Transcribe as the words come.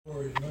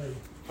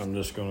I'm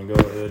just going to go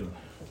ahead and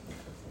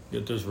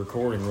get this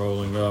recording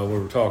rolling. We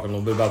were talking a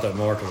little bit about that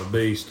mark of the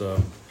beast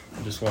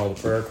just while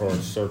the prayer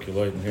card's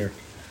circulating here.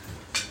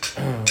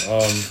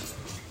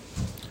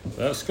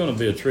 That's going to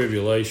be a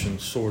tribulation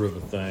sort of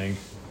a thing.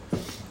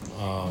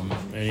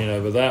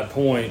 And by that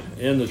point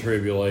in the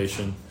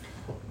tribulation,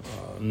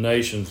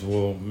 nations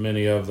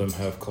many of them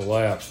have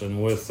collapsed.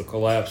 And with the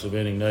collapse of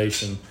any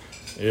nation,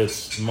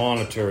 its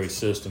monetary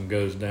system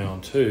goes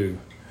down too.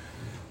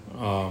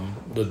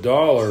 The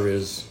dollar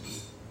is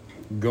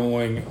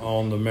going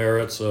on the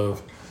merits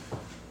of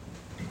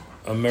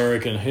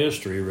American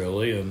history,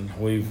 really, and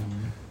we've,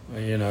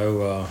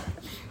 now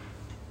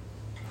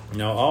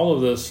all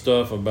of this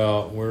stuff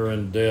about we're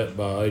in debt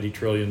by $80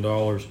 trillion,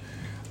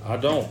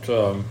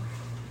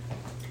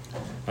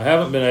 I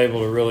haven't been able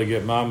to really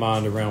get my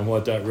mind around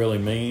what that really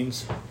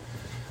means.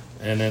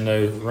 And then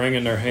they're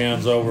wringing their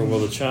hands over, well,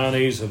 the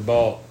Chinese have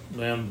bought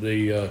them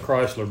the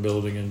Chrysler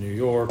building in New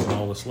York and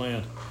all this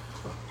land.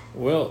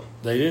 Well,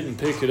 they didn't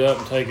pick it up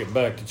and take it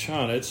back to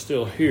China. It's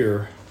still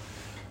here.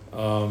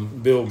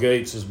 Bill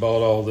Gates has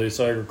bought all this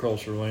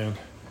agriculture land.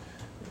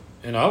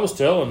 And I was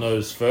telling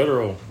those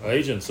federal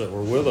agents that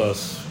were with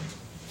us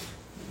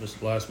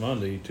this last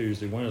Monday,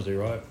 Tuesday, Wednesday,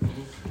 right?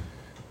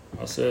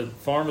 I said,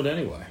 farm it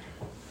anyway.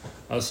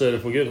 I said,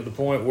 if we get to the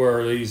point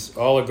where these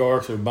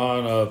oligarchs are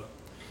buying up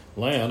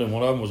land, and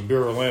one of them was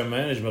Bureau of Land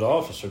Management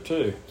officer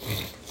too.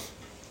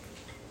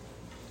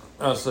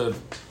 I said,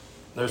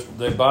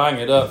 they're buying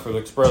it up for the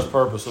express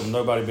purpose of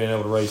nobody being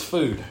able to raise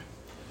food.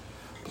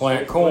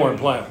 Plant corn,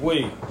 plant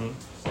wheat.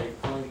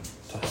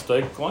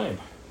 Stake claim.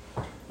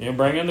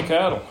 Bring in the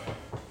cattle,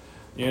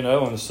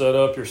 and set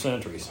up your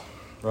sentries,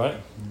 right?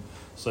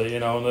 So,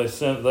 and they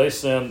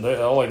send,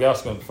 all they got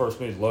is going to first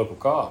meet local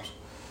cops.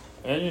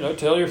 And,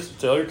 tell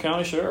your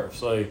county sheriff,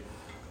 say,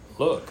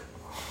 look,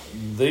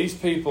 these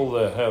people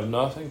that have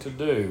nothing to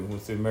do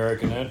with the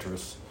American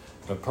interests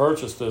have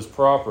purchased this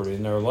property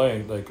and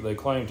they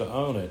claim to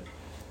own it.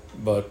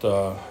 But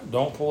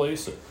don't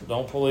police it.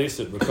 Don't police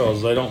it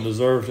because they don't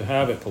deserve to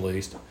have it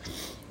policed.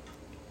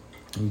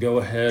 And go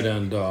ahead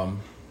and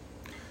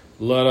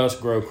let us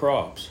grow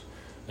crops.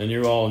 And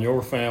you all and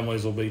your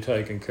families will be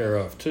taken care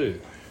of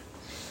too.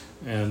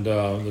 And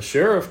the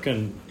sheriff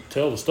can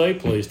tell the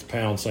state police to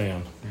pound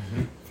sand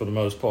for the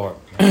most part.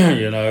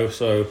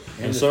 So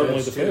and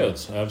certainly the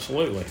feds,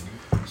 absolutely.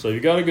 So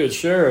you got a good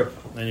sheriff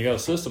and you got a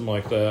system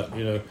like that,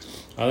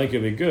 I think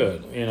it'd be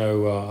good.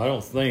 I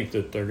don't think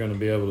that they're going to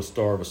be able to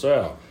starve us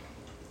out.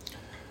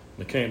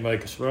 They can't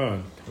make us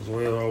run because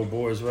we're the old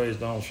boys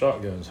raised on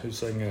shotguns. Who's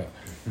saying that?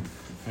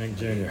 Hank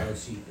Jr.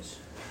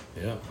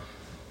 Yeah.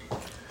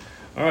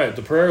 All right,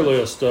 the prayer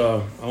list.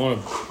 I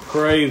want to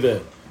pray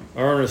that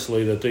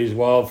earnestly that these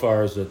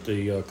wildfires that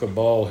the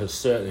cabal has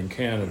set in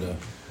Canada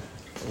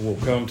will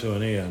come to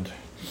an end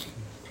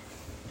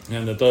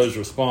and that those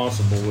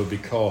responsible would be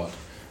caught.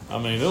 I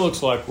mean, it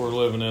looks like we're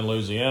living in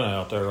Louisiana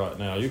out there right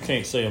now. You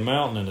can't see a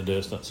mountain in the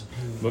distance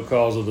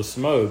because of the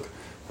smoke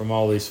from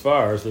all these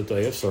fires that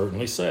they have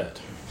certainly set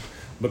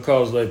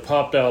because they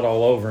popped out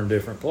all over in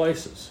different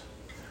places.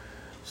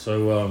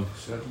 So,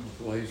 setting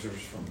lasers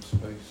from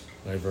space.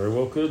 They very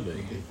well could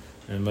be.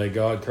 And may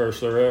God curse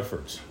their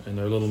efforts and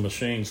their little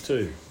machines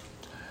too.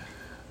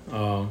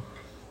 And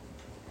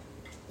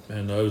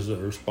those that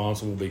are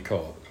responsible be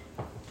caught.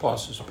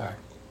 Boss is back.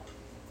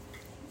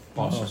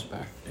 Boss is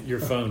back. Your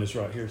phone is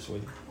right here,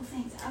 sweetie. Well,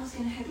 thanks. I was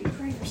going to have you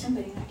pray for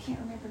somebody, and I can't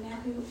remember now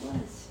who it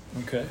was.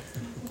 Okay.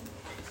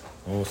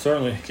 Well, we'll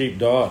certainly keep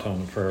Dot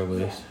on the prayer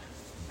list.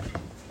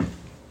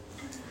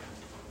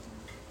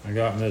 I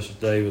got Mrs.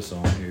 Davis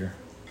on here.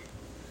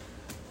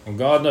 Well,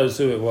 God knows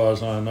who it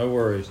was, huh? No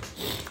worries.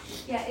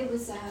 Yeah, it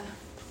was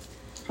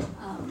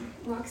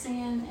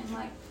Roxanne and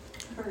Mike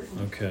Burton.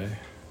 Okay.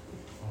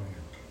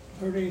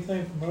 Heard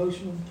anything from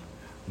Ocean?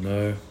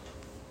 No.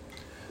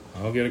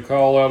 I'll get a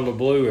call out of the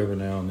blue every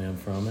now and then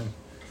from him.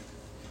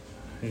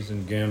 He's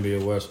in Gambia,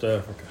 West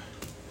Africa.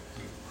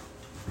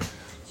 Did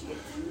you get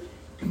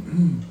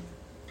food?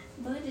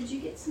 Bud, did you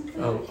get some food?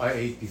 Oh, I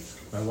ate.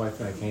 My wife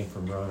and I came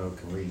from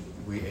Roanoke and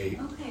we ate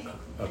Okay.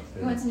 up You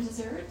there. want some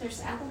dessert? There's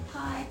apple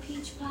pie,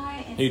 peach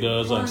pie, and He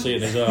does. I can see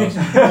it in his blondies.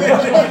 eyes.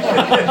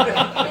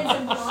 And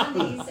some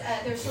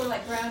blondies. They're sort of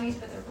like brownies,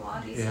 but they're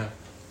blondies. Yeah.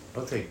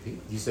 I'll take peach.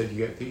 You said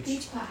you got peach?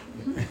 Peach pie.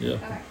 Yeah.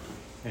 All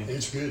right.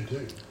 It's good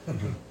too.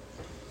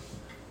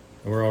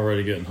 We're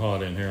already getting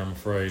hot in here, I'm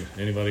afraid.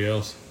 Anybody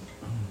else?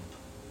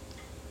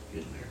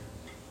 Getting there.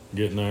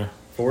 Getting there.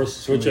 Forrest,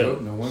 switch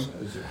up. No one?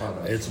 Is it hot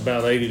outside? It's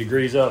about 80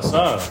 degrees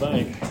outside, I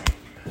think.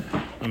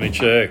 Let me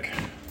check.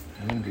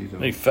 Indeed. Let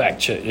me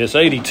fact check. It's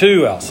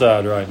 82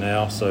 outside right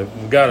now, so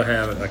we've got to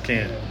have it. I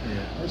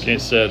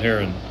can't sit here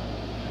and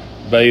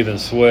bathe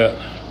and sweat.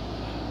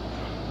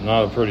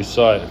 Not a pretty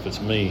sight if it's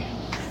me.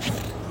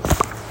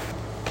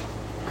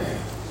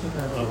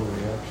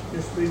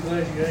 Just be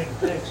glad you ain't in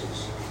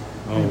Texas.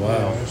 Oh,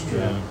 wow. That's true.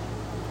 Yeah.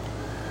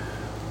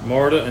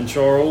 Marta and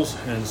Charles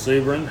and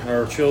Sebring,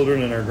 our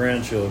children and our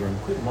grandchildren.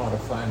 Quit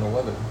modifying the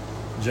weather.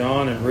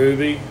 John and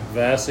Ruby,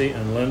 Vassie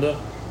and Linda.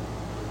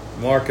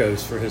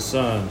 Marcos for his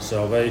son,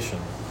 salvation,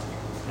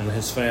 and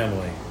his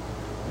family.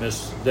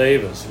 Miss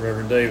Davis,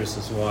 Reverend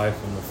Davis's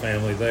wife, and the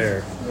family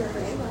there. You're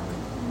very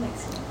welcome.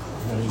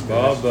 Excellent.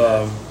 Bob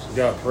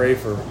got to pray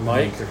for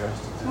Mike,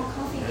 More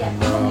coffee? Yeah, And,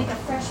 we'll make a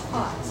fresh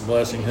pot.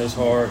 blessing his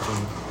heart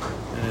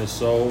and his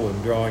soul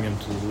and drawing him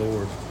to the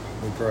Lord.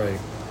 We pray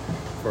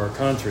for our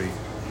country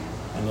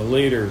and the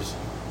leaders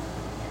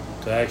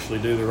to actually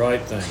do the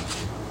right thing.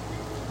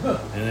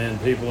 And then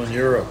people in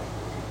Europe.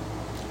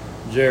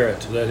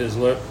 Jarrett, that his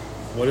lip,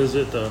 what is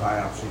it? The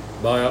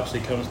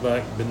biopsy comes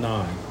back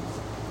benign.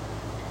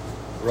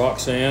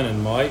 Roxanne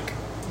and Mike,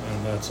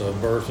 and that's a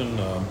Burton.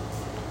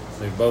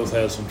 They both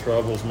had some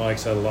troubles.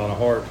 Mike's had a lot of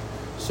heart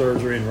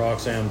surgery, and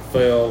Roxanne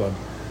fell and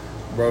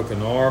broke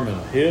an arm and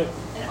a hip.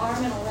 An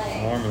arm and a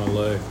leg. Arm and a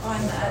leg.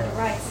 On the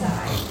right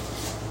side.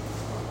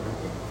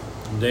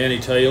 Danny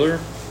Taylor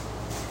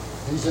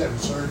He's having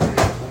surgery in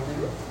the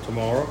morning.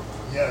 tomorrow.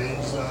 Yeah,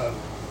 he's going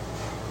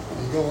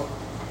to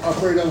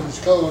operate on his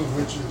colon,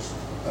 which is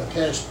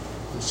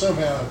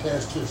somehow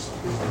attached to his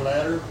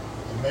bladder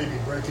and maybe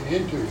breaking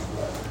into his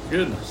bladder.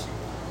 Goodness.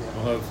 Yeah.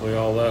 Well, hopefully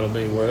all that'll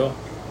be well.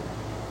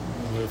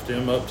 We'll lift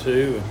him up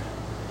too, and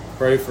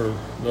pray for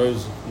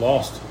those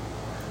lost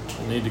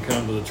that need to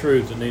come to the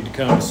truth, that need to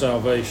come to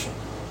salvation.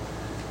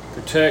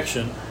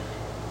 Protection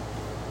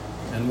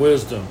and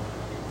wisdom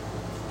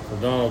for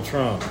Donald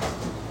Trump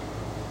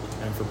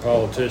and for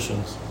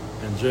politicians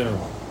in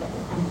general.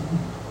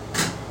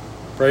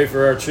 Pray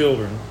for our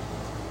children,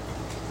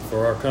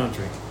 for our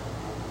country,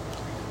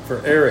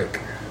 for Eric,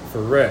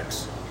 for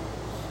Rex.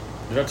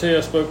 Did I tell you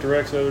I spoke to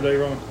Rex the other day,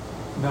 Ron?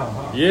 No,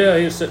 huh? Yeah,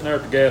 he was sitting there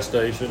at the gas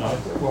station.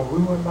 Well,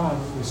 we went by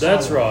and we saw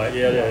That's him. right.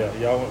 Yeah.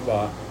 Y'all went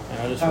by. And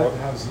I just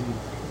How's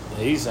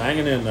he? he's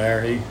hanging in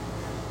there. He's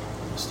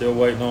still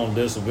waiting on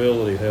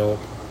disability help,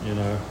 you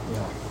know.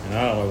 Yeah. And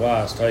I don't know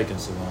why it's taking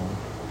so long.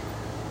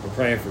 We're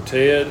praying for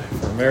Ted,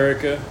 for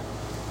America,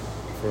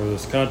 for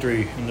this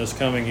country in this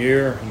coming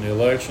year in the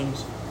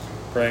elections.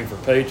 Praying for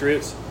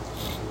patriots.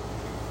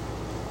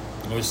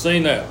 We've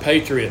seen that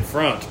Patriot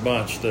Front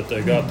bunch that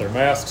they got their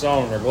masks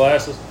on and their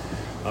glasses.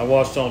 I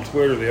watched on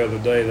Twitter the other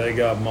day, they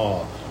got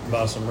mobbed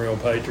by some real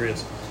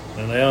patriots,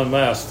 and they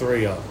unmasked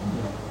 3 of them.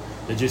 Yeah.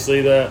 Did you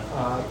see that?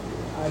 I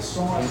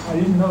saw it. I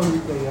didn't know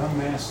that they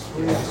unmasked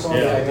 3. I saw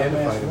Yeah. they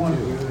unmasked 1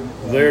 dude.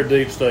 They're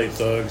deep state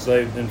thugs.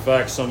 In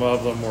fact, some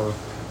of them were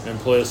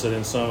implicit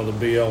in some of the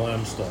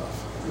BLM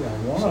stuff. Yeah,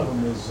 one of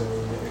them is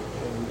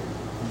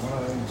from what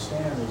I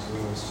understand, is a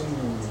senior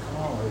in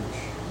college,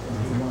 and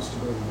he wants to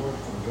go to work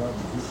for the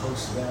government. He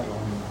posted that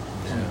on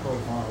some Yeah.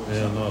 profile. or Yeah,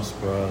 something. not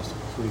surprised.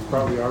 So he's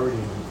probably already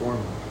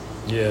informed.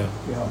 Yeah.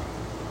 Yeah,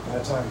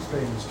 that's how he's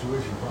paying his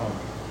tuition probably.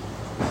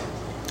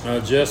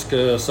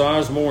 Jessica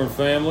Sizemore and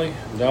family,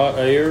 Dot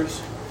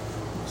Ayers.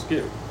 Let's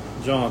get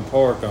John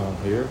Park on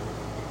here.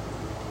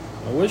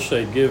 I wish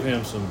they'd give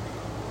him some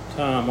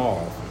time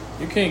off.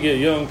 You can't get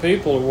young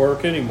people to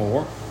work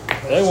anymore.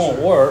 They won't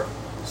work.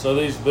 So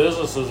these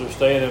businesses are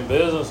staying in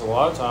business a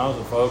lot of times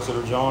with folks that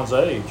are John's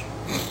age.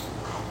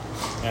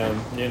 And,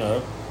 you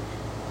know,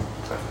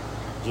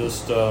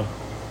 just,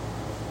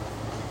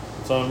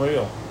 it's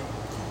unreal.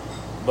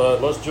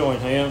 But let's join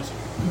hands.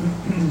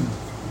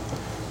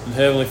 And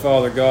Heavenly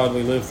Father God,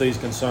 we lift these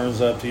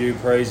concerns up to you,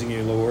 praising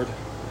you, Lord,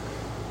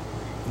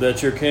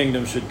 that your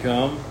kingdom should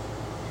come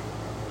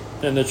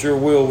and that your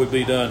will would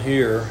be done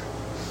here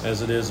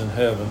as it is in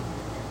heaven.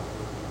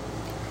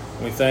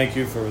 We thank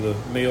you for the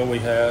meal we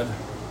had.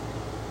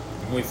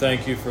 We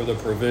thank you for the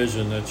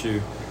provision that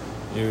you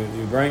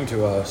bring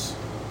to us.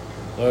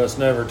 Let us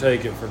never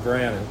take it for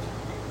granted.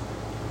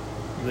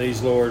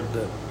 These, Lord,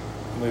 that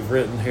we've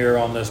written here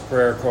on this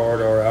prayer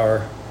card are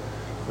our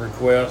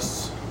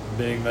requests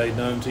being made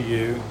known to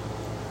you.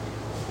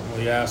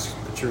 We ask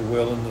that your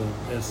will in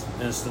the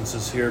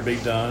instances here be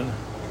done.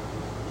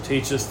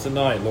 Teach us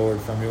tonight, Lord,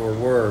 from your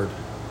word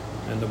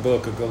in the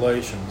book of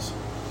Galatians.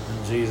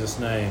 In Jesus'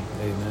 name,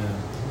 amen.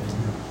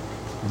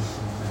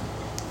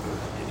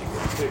 I need to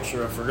get a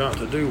picture. I forgot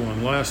to do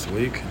one last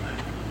week.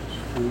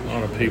 A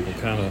lot of people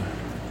kind of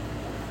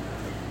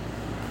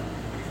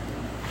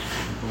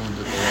going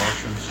to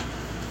Galatians.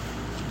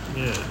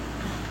 Yeah.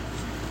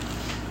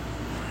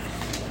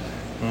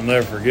 I'll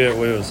never forget,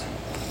 we was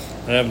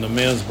having the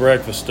men's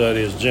breakfast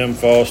study as Jim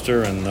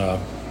Foster and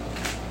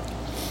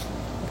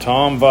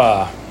Tom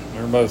Vi.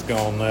 They're both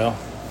gone now.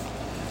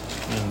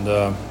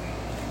 And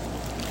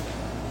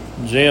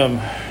Jim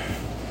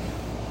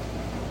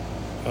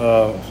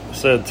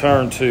said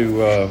turn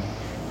to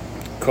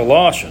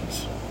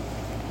Colossians.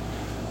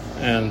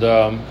 And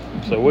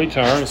so we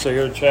turn and say,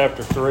 go to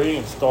chapter 3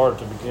 and start at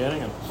the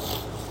beginning. And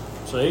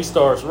so he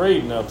starts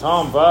reading. Now,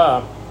 Tom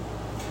Vi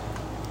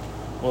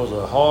was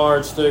a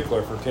hard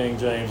stickler for King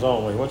James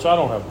only, which I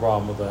don't have a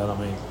problem with that. I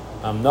mean,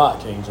 I'm not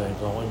King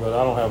James only, but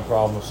I don't have a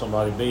problem with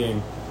somebody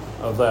being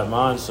of that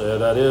mindset.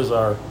 That is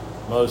our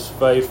most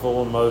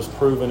faithful and most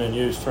proven and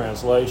used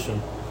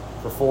translation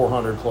for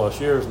 400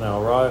 plus years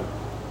now, right?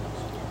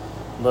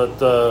 But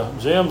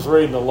Jim's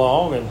reading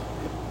along, and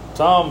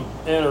Tom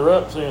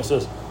interrupts him and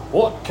says,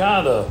 what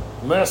kind of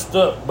messed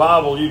up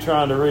Bible you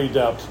trying to read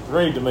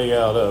to me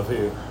out of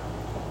here?"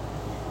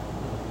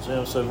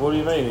 Jim said, "What do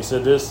you mean?" He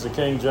said, "This is the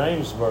King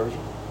James Version."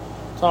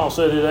 Tom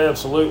said, "It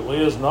absolutely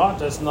is not.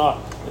 That's not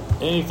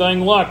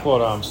anything like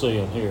what I'm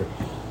seeing here."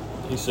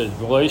 He said,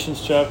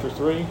 "Galatians chapter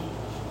 3.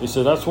 He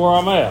said, "That's where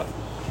I'm at.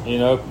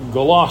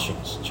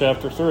 Galatians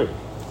chapter 3.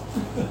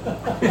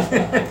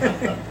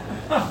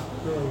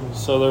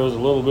 So there was a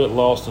little bit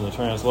lost in the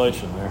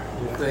translation there.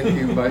 I think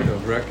you might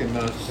have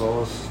recognized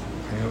Paul's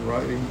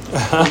handwriting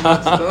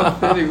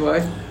stuff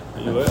anyway.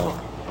 Well,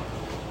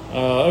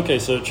 okay,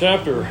 so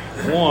chapter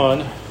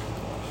 1,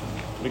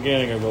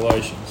 beginning of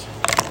Galatians.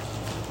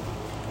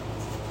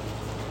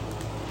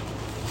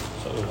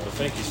 So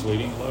thank you,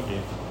 sweetie. Love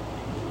you.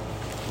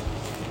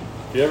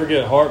 If you ever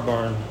get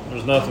heartburn,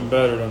 there's nothing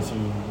better than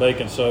some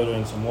baking soda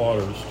and some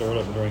water to stir it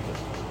up and drink it.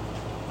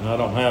 And I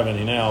don't have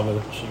any now,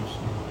 but she's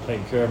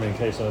taking care of me in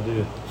case I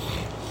do.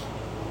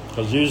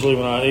 Because usually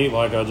when I eat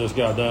like I just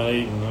got done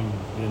eating,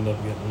 I end up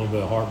getting a little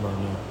bit of heartburn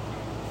there.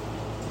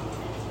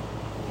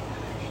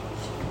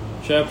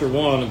 Chapter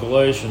 1 of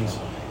Galatians.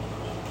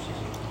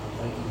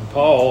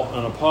 Paul,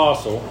 an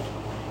apostle,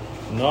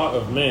 not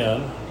of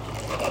men,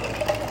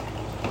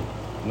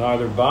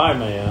 neither by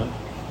man,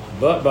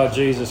 but by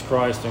Jesus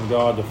Christ and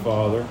God the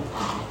Father,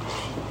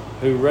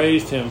 who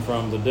raised him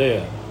from the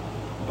dead.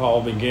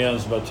 Paul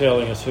begins by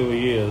telling us who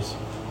he is.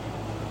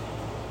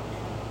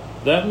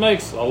 That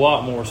makes a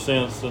lot more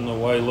sense than the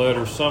way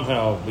letters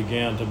somehow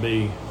began to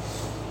be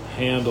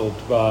handled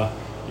by,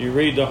 you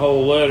read the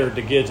whole letter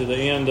to get to the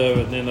end of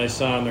it and then they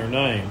sign their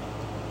name.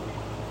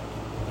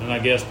 And I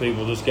guess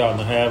people just got in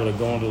the habit of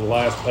going to the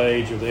last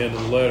page or the end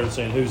of the letter and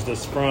saying who's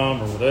this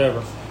from or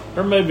whatever.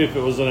 Or maybe if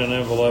it was in an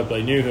envelope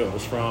they knew who it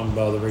was from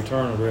by the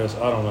return address.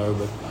 I don't know.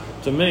 But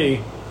to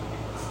me,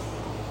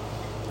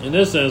 in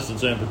this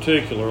instance in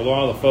particular, a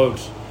lot of the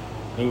folks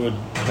who would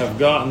have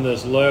gotten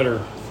this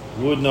letter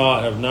would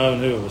not have known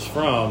who it was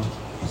from,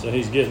 so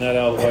he's getting that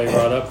out of the way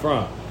right up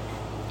front.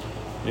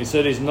 He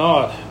said he's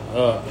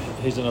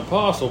an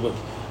apostle, but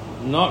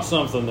not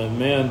something that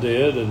men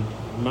did, and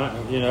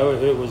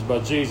it was by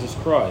Jesus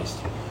Christ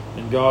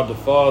and God the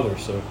Father.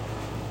 So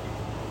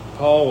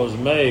Paul was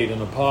made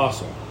an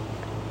apostle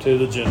to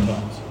the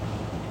Gentiles.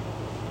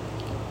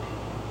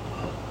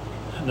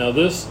 Now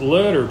this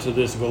letter to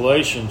this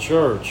Galatian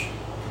church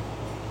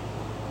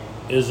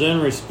is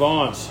in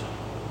response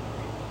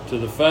to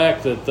the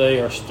fact that they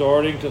are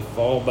starting to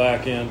fall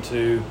back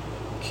into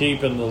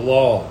keeping the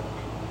law,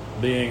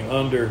 being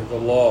under the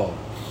law.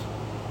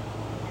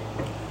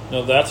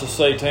 Now that's a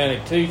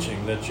satanic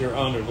teaching, that you're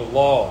under the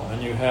law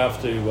and you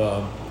have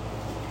to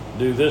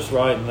do this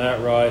right and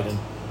that right. And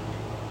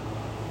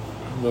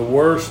the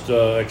worst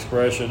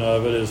expression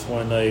of it is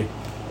when they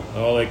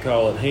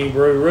call it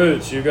Hebrew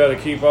roots. You've got to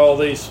keep all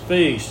these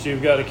feasts.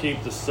 You've got to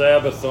keep the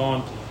Sabbath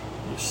on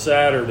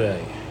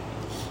Saturday.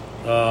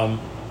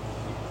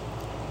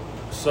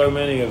 So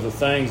many of the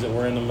things that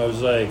were in the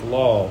Mosaic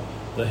Law,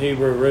 the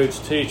Hebrew roots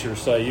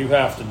teachers say you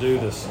have to do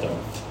this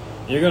stuff.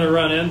 You're going to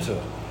run into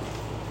it.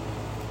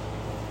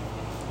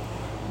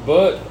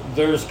 But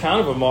there's kind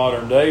of a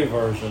modern day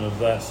version of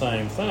that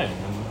same thing,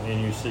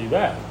 and you see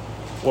that.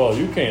 Well,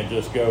 you can't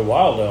just go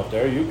wild out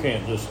there. You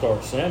can't just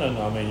start sinning.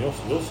 I mean,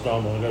 you'll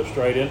stumble and go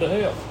straight into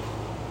hell.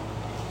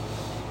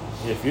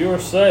 If you are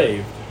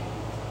saved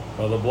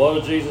by the blood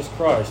of Jesus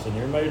Christ and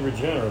you're made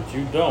regenerate,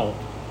 you don't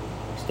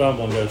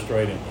stumble and go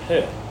straight into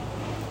hell.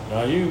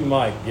 Now, you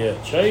might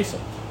get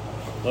chastened.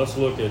 Let's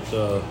look at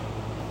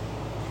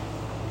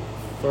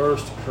 1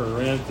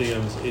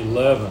 Corinthians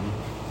 11.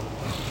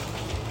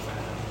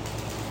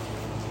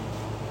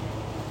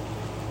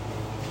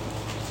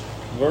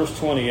 Verse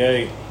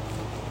 28.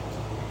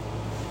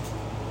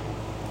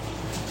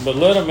 But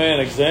let a man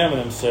examine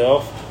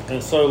himself,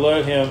 and so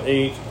let him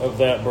eat of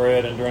that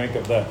bread and drink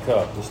of that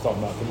cup. This is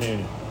talking about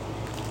communion.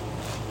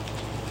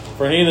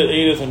 For he that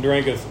eateth and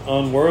drinketh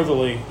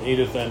unworthily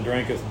eateth and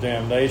drinketh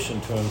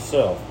damnation to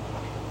himself,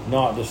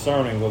 not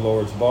discerning the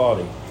Lord's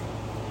body.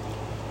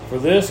 For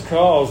this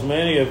cause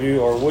many of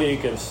you are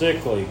weak and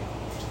sickly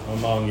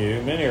among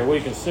you. Many are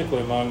weak and sickly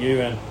among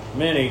you, and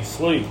many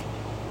sleep.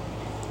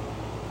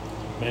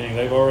 Meaning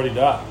they've already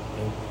died.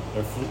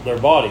 Their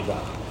body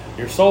died.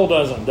 Your soul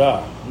doesn't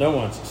die. No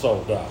one's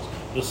soul dies.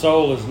 The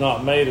soul is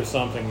not made of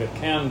something that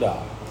can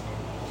die.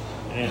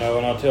 And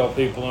I tell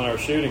people in our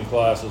shooting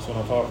classes, when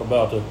I talk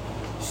about the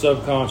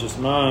subconscious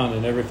mind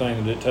and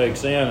everything that it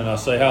takes in, and I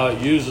say how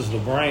it uses the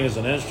brain as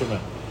an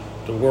instrument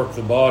to work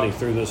the body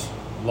through this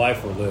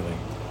life we're living.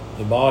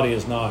 The body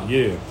is not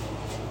you.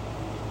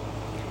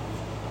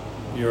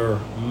 Your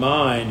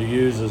mind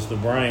uses the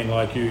brain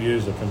like you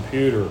use a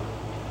computer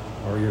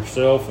or your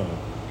cell phone.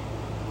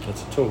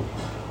 It's a tool.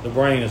 The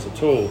brain is a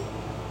tool,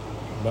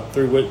 but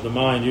through which the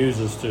mind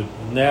uses to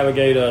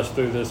navigate us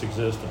through this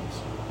existence.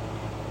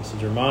 He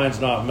said, your mind's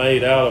not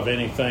made out of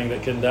anything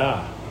that can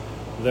die.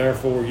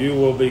 Therefore, you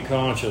will be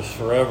conscious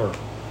forever.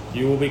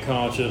 You will be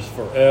conscious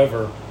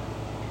forever,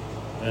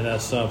 and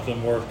that's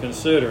something worth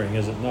considering,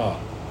 is it not?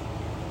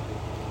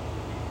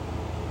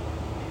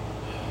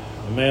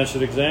 A man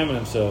should examine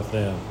himself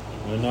then.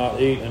 and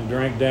not eat and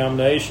drink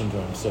damnation to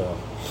himself.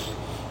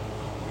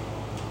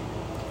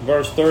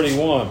 Verse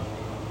 31.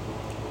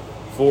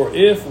 For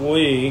if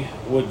we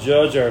would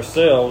judge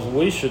ourselves,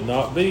 we should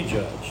not be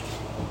judged.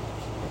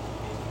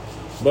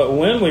 But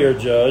when we are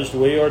judged,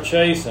 we are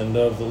chastened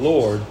of the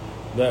Lord,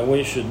 that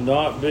we should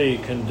not be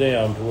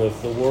condemned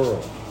with the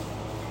world.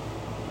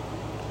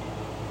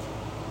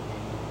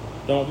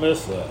 Don't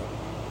miss that.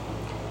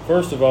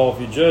 First of all,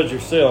 if you judge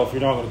yourself,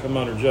 you're not going to come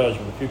under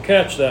judgment. If you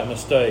catch that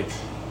mistake,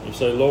 you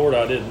say, Lord,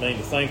 I didn't mean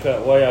to think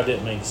that way. I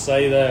didn't mean to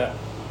say that.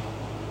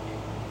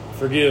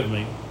 Forgive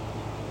me.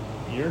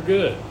 You're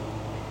good.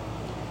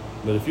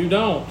 But if you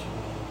don't,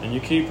 and you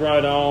keep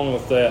right on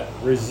with that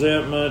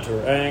resentment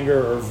or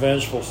anger or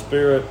vengeful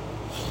spirit,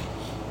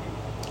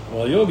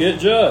 well, you'll get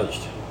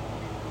judged.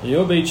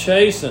 You'll be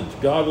chastened.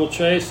 God will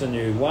chasten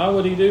you. Why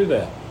would he do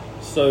that?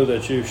 So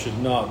that you should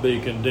not be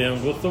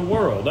condemned with the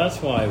world.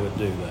 That's why he would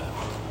do that.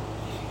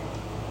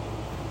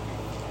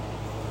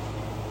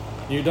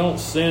 You don't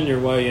sin your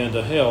way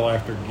into hell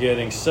after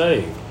getting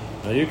saved.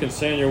 Now, you can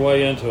sin your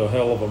way into a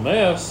hell of a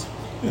mess,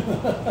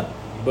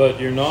 but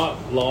you're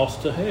not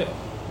lost to hell.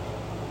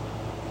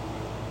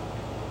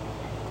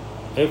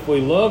 If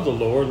we love the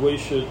Lord, we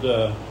should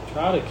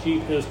try to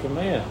keep his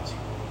commands.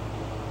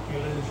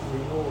 Get his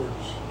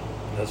rewards.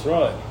 That's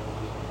right.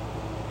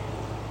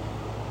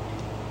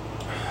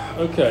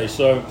 Okay,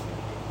 so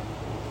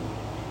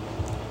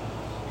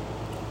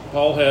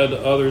Paul had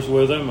others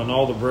with him, and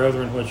all the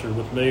brethren which are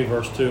with me,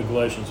 verse 2 of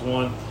Galatians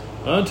 1,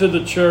 unto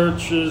the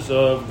churches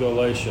of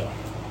Galatia.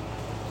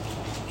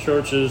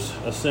 Churches,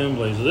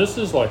 assemblies. This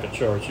is like a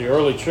church. The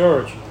early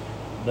church,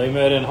 they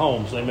met in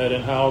homes, they met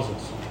in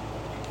houses.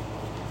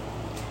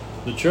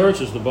 The church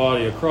is the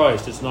body of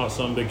Christ. It's not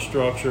some big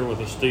structure with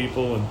a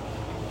steeple and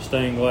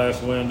stained glass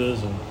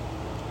windows and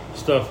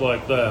stuff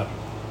like that.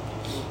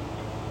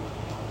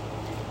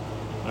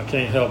 I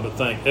can't help but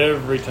think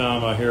every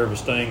time I hear of a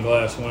stained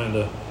glass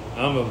window.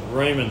 I'm a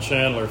Raymond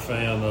Chandler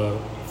fan,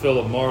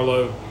 Philip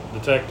Marlowe,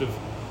 detective.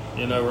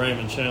 You know,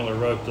 Raymond Chandler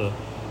wrote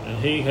and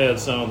he had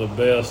some of the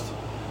best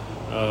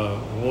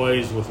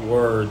ways with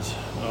words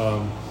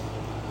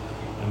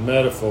and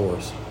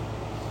metaphors.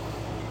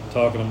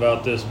 Talking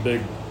about this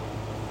big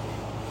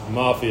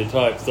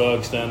mafia-type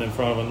thug standing in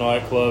front of a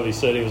nightclub. He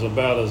said he was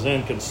about as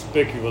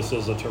inconspicuous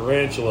as a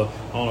tarantula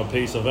on a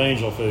piece of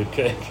angel food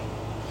cake.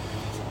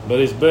 But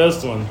his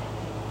best one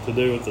to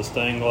do with the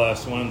stained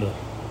glass window.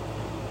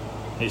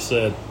 He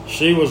said,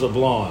 she was a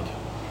blonde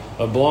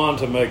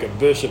to make a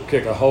bishop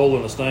kick a hole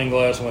in a stained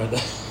glass window.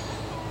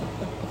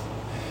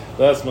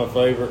 That's my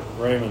favorite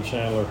Raymond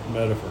Chandler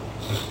metaphor.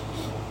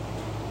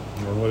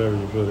 Or whatever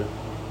you put it.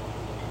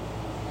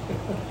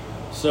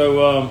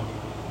 So,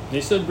 he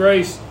said,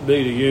 grace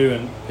be to you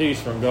and peace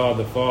from God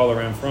the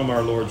Father and from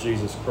our Lord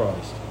Jesus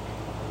Christ.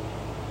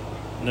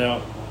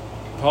 Now,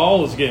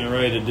 Paul is getting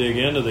ready to dig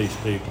into these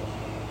people.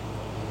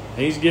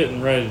 He's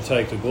getting ready to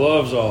take the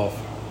gloves off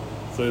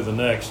through the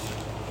next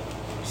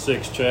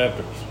 6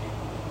 chapters.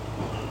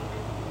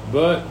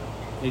 But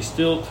he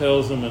still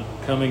tells them,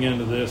 coming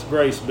into this,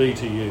 grace be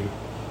to you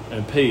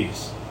and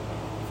peace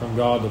from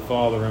God the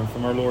Father and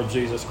from our Lord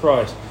Jesus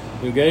Christ,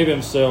 who gave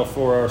himself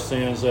for our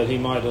sins that he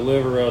might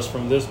deliver us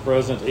from this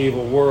present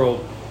evil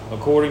world,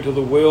 according to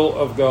the will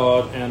of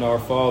God and our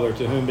Father,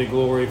 to whom be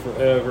glory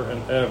forever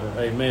and ever.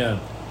 Amen.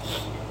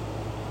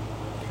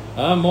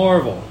 I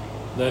marvel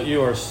that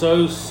you are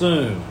so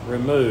soon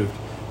removed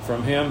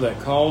from him that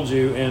called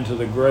you into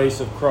the grace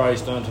of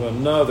Christ unto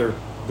another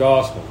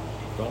gospel.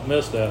 Don't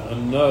miss that,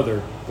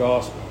 another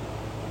gospel.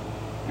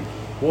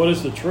 What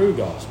is the true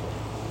gospel?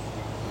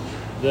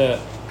 That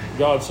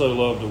God so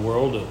loved the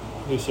world that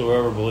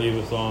whosoever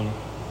believeth on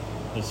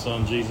his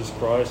Son Jesus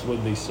Christ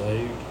would be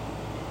saved.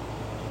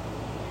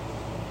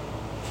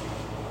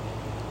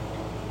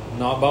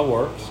 Not by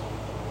works,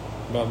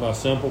 but by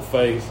simple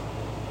faith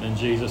in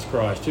Jesus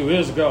Christ, who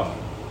is God.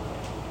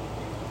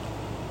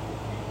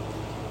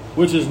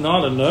 Which is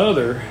not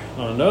another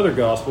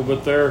gospel,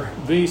 but there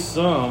be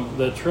some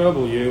that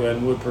trouble you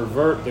and would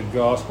pervert the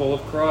gospel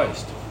of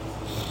Christ.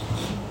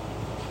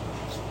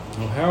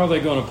 Well, how are they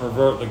going to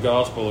pervert the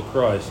gospel of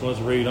Christ? Let's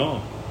read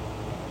on.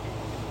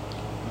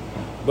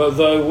 But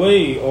though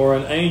we or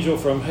an angel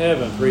from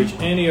heaven preach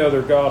any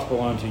other gospel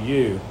unto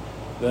you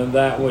than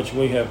that which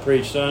we have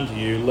preached unto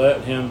you,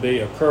 let him be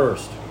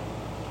accursed.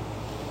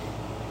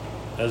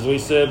 As we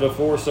said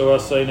before, so I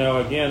say now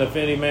again, if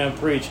any man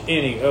preach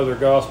any other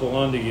gospel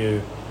unto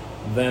you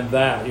than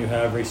that you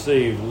have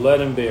received, let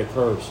him be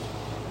accursed.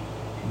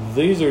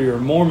 These are your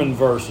Mormon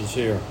verses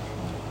here.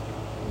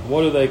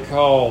 What do they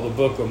call the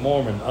Book of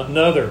Mormon?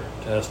 Another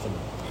Testament.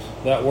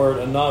 That word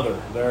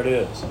another, there it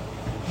is.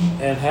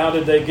 And how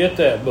did they get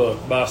that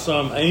book? By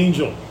some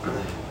angel.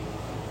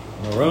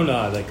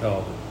 Moroni, they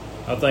called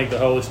it. I think the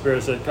Holy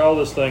Spirit said, call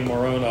this thing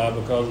Moroni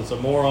because it's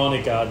a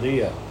moronic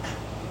idea.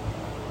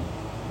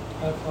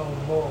 I call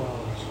them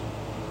morons.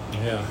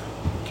 Yeah.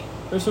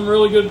 There's some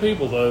really good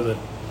people, though, that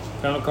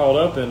kind of caught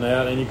up in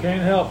that, and you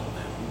can't help.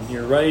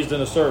 You're raised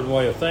in a certain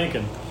way of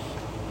thinking.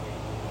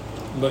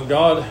 But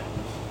God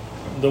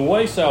the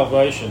way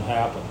salvation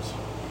happens,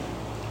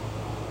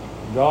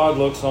 God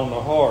looks on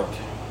the heart.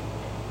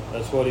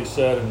 That's what he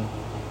said in,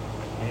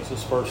 I think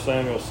this is 1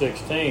 Samuel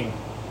 16.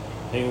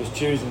 He was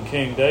choosing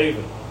King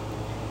David.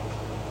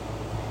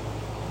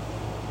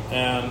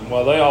 And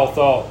while they all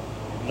thought,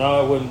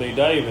 no, it wouldn't be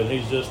David,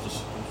 he's just a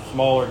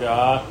smaller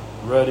guy,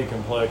 ruddy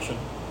complexion.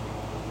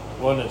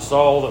 Wasn't it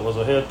Saul that was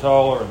a head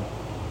taller and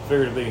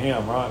figured to be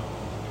him, right?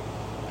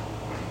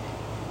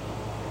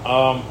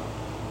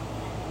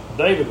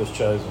 David was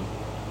chosen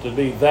to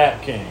be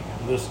that king,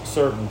 this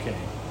certain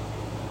king.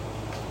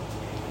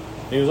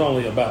 He was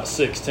only about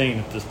 16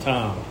 at this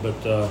time,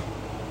 but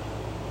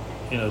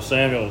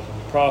Samuel,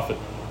 the prophet,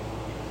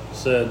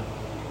 said,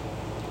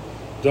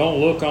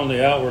 don't look on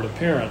the outward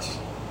appearance.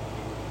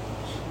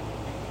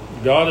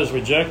 God has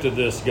rejected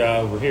this guy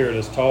over here,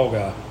 this tall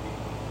guy.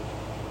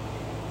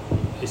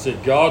 He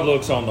said, God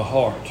looks on the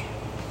heart.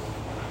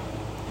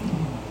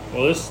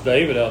 Well, this is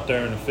David out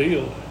there in the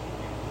field,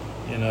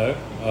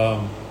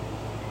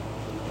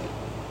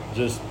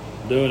 just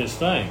doing his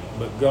thing.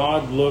 But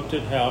God looked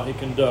at how he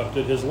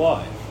conducted his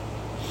life.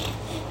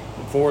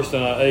 Forrest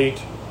and I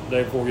ate the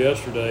day before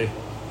yesterday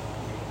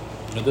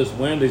at this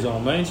Wendy's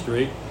on Main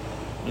Street,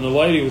 and the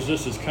lady was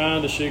just as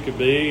kind as she could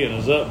be and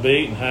as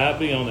upbeat and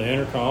happy on the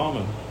intercom,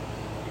 and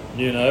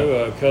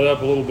cut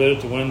up a little bit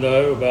at the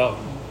window about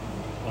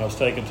I was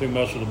taking too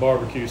much of the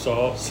barbecue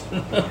sauce.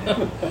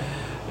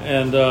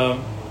 And I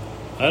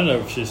don't know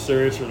if she's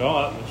serious or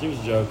not, but she was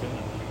joking.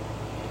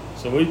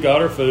 So we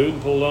got her food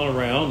and pulled on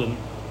around and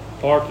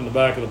parked in the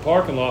back of the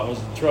parking lot.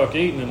 Was the truck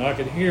eating, and I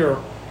could hear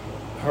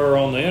her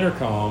on the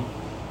intercom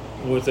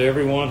with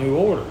everyone who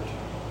ordered.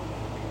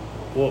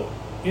 Well,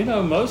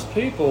 most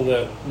people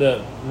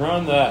that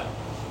run that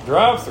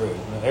drive-through,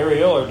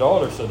 Ariel, her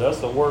daughter, said that's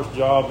the worst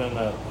job in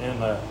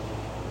that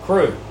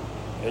crew.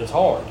 It's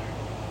hard,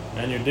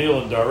 and you're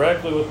dealing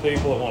directly with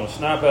people that want to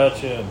snap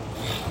at you,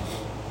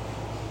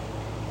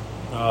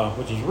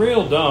 which is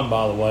real dumb,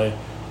 by the way.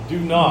 Do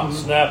not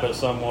snap at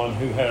someone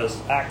who has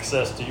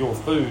access to your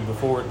food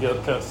before it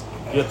gets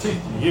to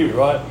you,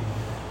 right?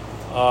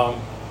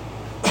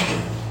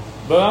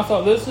 But I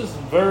thought this is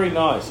very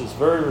nice. It's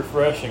very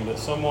refreshing that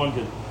someone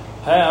could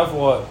have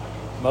what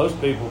most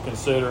people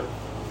consider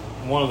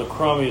one of the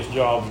crummiest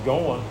jobs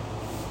going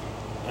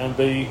and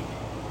be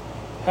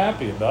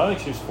happy about it. I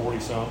think she's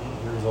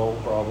 40-something years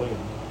old probably.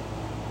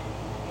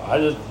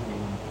 And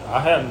I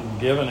hadn't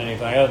given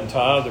anything. I hadn't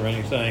tithed or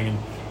anything. And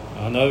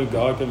I know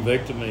God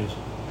convicted me.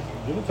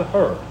 Give it to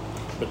her.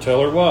 But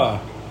tell her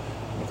why.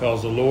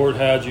 Because the Lord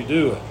had you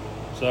do it.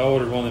 So I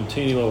ordered one of them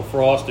teeny little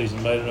Frosties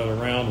and made another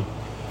round and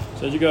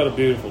said, you got a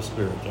beautiful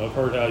spirit. I've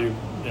heard how you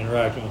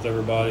interacting with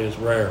everybody is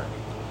rare.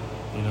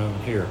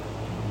 Here.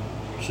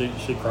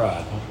 She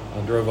cried.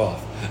 I drove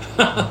off.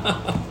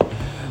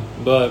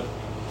 But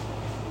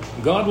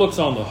God looks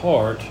on the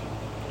heart.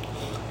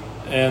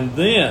 And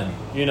then,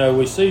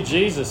 we see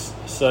Jesus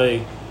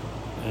say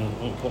in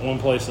one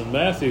place in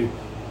Matthew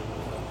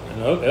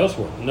and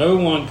elsewhere, no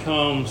one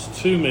comes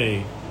to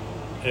me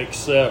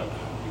except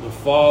the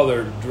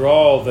Father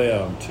draw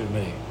them to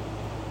me.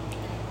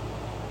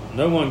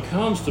 No one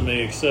comes to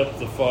me except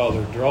the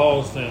Father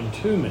draws them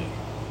to me.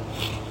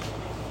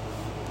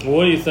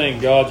 What do you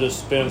think? God just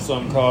spins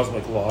some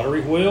cosmic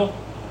lottery wheel,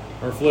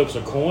 or flips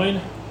a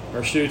coin,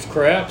 or shoots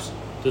craps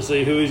to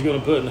see who he's going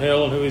to put in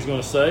hell and who he's going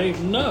to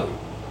save? No.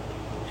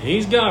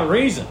 He's got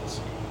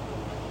reasons.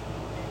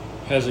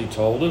 Has he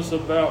told us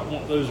about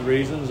what those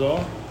reasons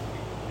are?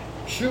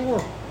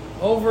 Sure.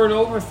 Over and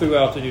over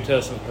throughout the New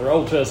Testament or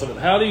Old Testament.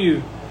 How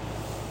you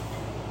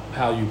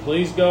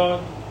please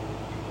God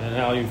and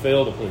how you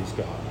fail to please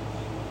God.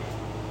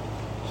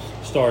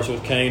 Starts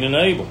with Cain and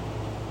Abel.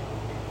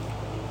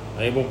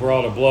 Abel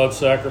brought a blood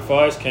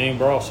sacrifice. Cain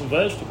brought some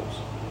vegetables.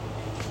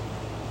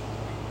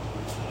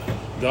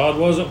 God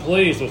wasn't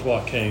pleased with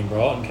what Cain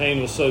brought, and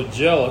Cain was so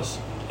jealous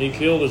he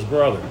killed his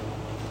brother.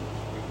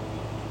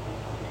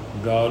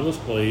 God was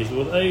pleased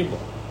with Abel.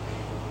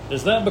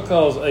 Is that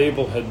because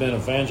Abel had been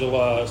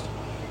evangelized?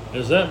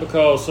 Is that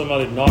because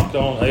somebody knocked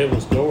on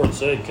Abel's door and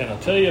said, can I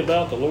tell you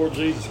about the Lord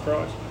Jesus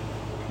Christ?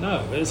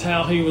 No, it's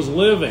how he was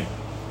living.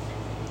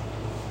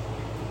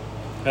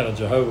 Had a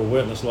Jehovah's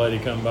Witness lady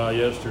come by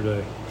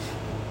yesterday.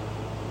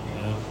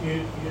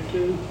 You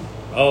too?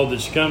 Oh, did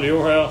she come to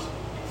your house?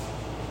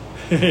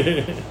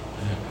 Well,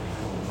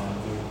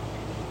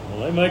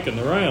 they making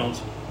the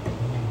rounds.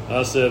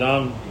 I said,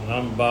 I'm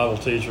a Bible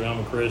teacher, I'm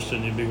a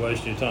Christian, you'd be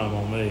wasting your time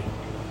on me.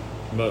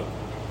 But,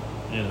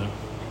 and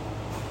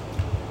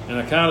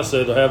I kind of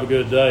said, have a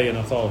good day, and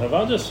I thought, have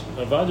I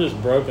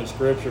just broken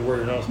scripture where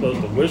you're not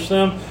supposed to wish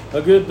them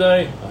a good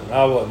day?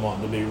 I wasn't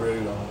wanting to be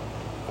rude.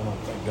 I don't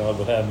think God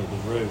would have me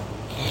be rude.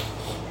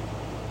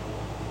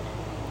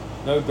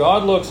 No,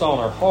 God looks on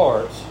our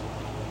hearts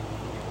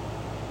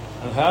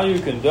and how you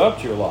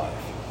conduct your life.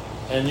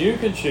 And you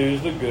can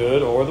choose the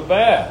good or the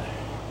bad.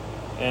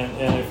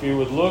 And if you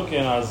would look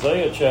in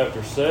Isaiah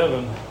chapter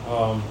 7,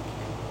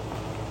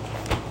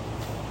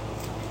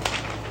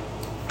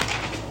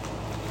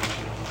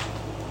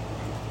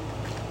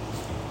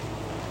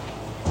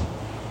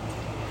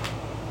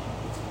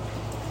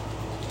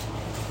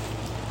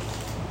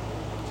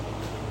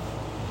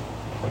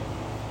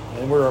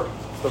 and we're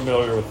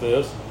familiar with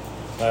this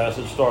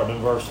passage starting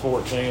in verse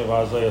 14 of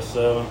Isaiah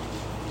 7.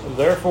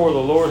 Therefore the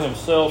Lord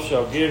himself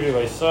shall give you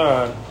a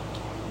sign.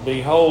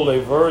 Behold,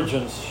 a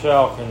virgin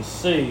shall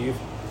conceive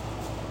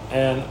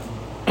and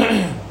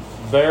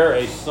bear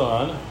a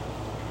son,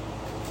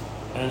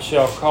 and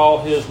shall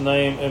call his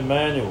name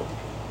Emmanuel.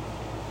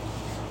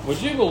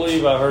 Would you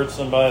believe I heard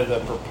somebody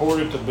that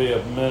purported to be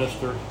a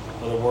minister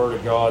of the Word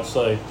of God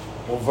say,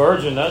 well,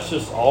 virgin, that's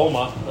just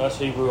Alma, that's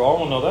Hebrew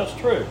Alma. No, that's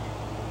true.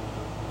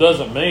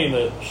 Doesn't mean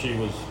that she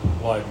was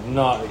like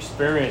not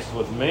experienced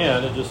with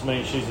men. It just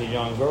means she's a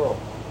young girl.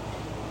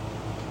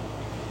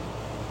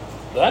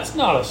 That's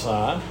not a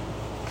sign.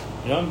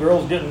 Young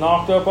girls getting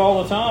knocked up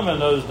all the time in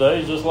those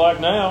days, just like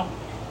now.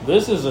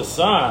 This is a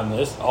sign.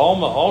 This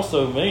Alma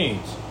also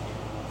means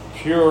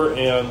pure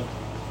in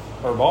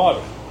her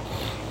body.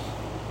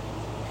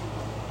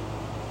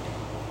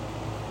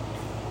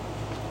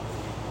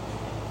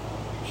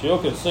 She'll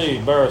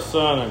conceive, bear a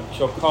son, and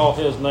shall call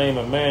his name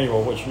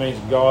Emmanuel, which means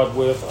God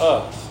with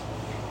us.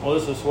 Well,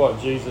 this is what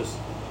Jesus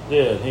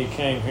did. He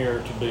came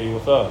here to be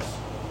with us,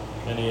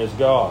 and he is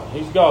God.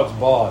 He's God's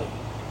body.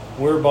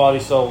 We're body,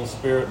 soul, and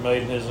spirit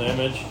made in his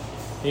image.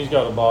 He's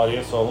got a body,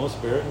 a soul, and a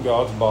spirit, and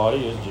God's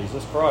body is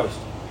Jesus Christ.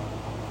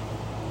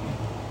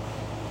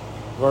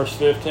 Verse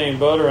 15,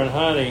 butter and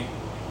honey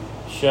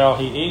shall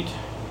he eat,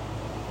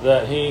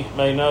 that he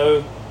may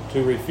know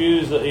to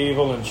refuse the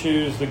evil and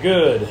choose the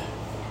good.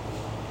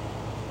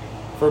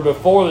 For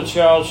before the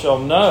child shall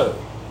know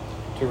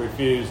to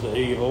refuse the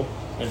evil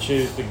and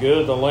choose the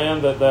good, the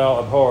land that thou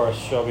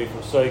abhorrest shall be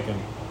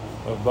forsaken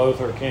of both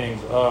her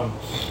kings.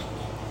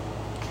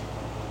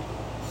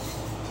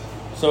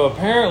 So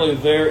apparently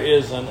there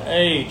is an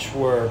age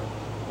where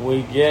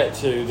we get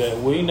to that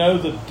we know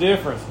the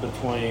difference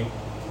between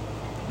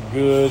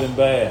good and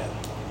bad.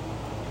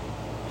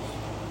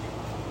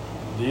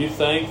 Do you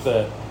think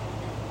that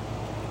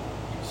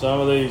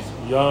some of these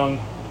young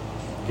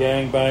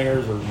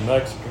gangbangers or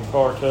Mexican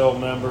cartel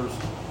members,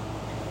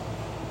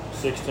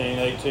 16,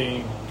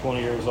 18, 20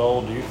 years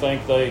old, do you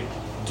think they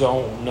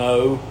don't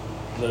know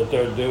that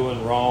they're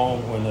doing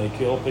wrong when they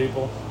kill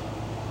people?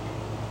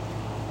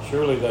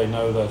 Surely they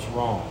know that's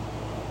wrong.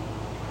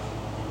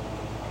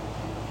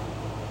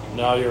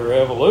 Now your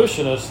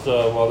evolutionist,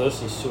 well,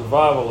 this is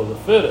survival of the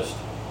fittest.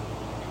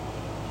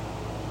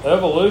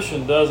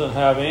 Evolution doesn't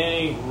have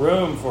any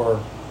room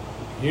for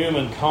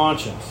human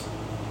conscience.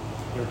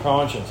 Your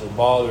conscience, it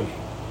bothers you.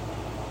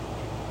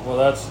 Well,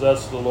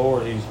 that's the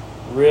Lord. He's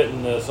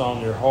written this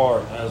on your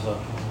heart as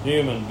a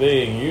human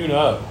being. You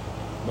know,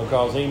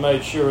 because he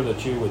made sure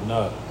that you would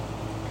know.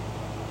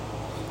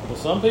 But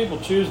some people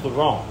choose the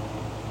wrong.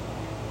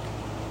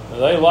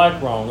 They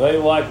like wrong. They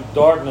like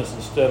darkness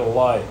instead of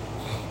light.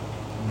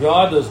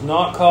 God does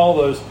not call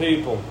those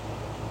people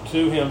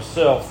to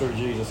himself through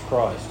Jesus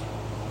Christ.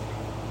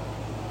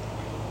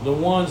 The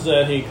ones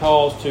that he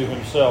calls to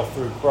himself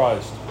through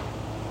Christ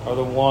are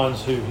the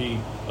ones who he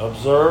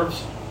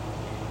observes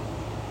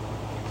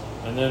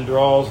and then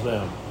draws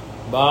them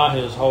by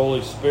his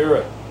Holy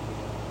Spirit.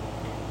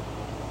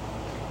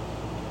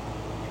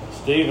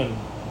 Stephen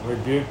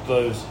rebuked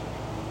those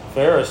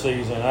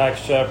Pharisees in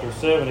Acts chapter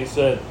 7. He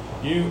said,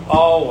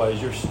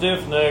 you're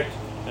stiff-necked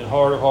and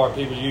hard of heart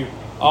people, you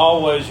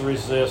always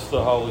resist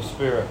the Holy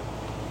Spirit.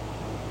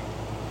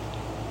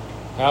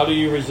 How do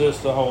you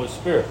resist the Holy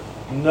Spirit?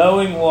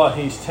 Knowing what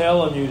he's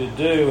telling you to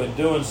do and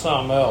doing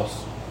something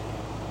else.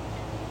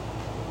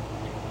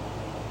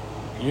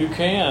 You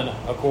can,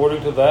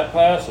 according to that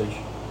passage,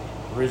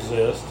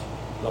 resist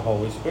the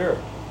Holy Spirit.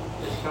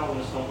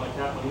 Calvinists don't like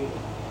that one either.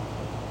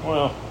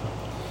 Well,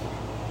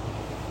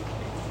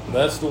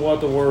 that's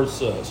what the Word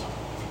says.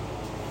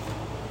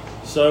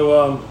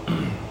 So,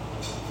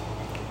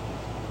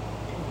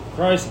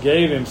 Christ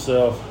gave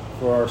himself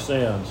for our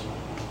sins,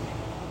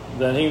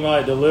 that he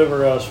might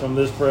deliver us from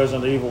this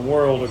present evil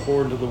world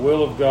according to the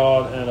will of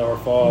God and our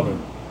Father.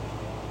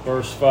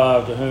 Verse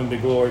 5, to whom be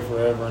glory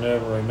forever and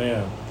ever.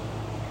 Amen.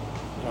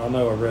 I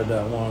know I read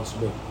that once,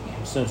 but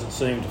since it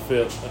seemed to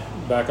fit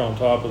back on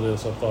top of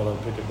this, I thought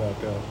I'd pick it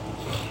back up.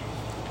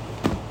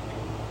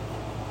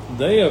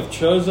 They have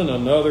chosen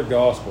another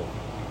gospel.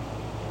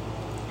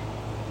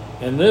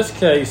 In this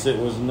case, it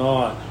was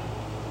not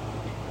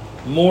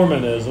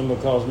Mormonism,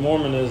 because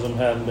Mormonism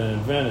hadn't been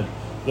invented.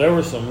 There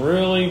were some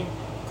really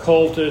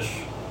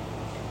cultish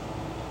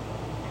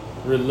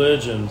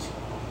religions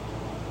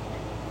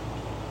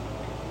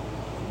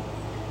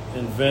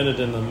invented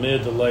in the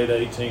mid to late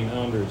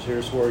 1800s.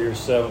 Here's where your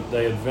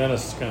Seventh-day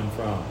Adventists come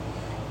from.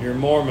 Your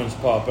Mormons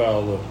pop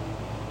out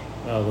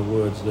of the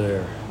woods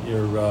there.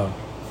 Your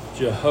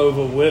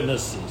Jehovah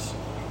Witnesses,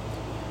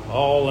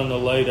 all in the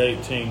late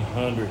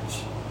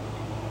 1800s.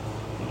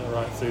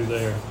 Right through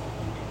there.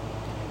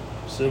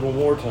 Civil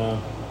War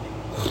time.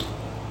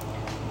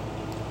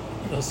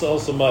 I saw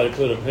somebody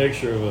put a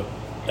picture of a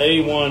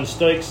A1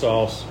 steak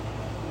sauce,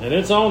 and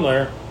it's on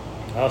there.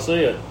 I see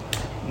it.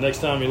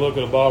 Next time you look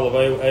at a bottle of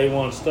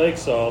A1 steak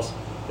sauce,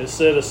 it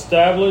said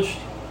established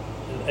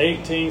in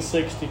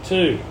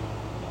 1862.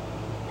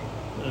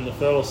 And the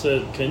fellow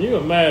said, can you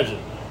imagine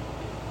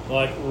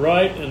like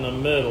right in the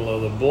middle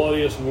of the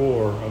bloodiest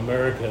war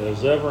America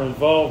has ever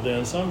involved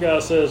in, some guy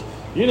says,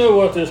 you know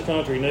what this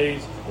country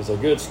needs? Is a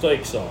good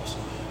steak sauce.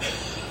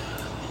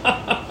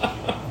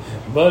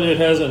 But it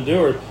has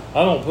endured.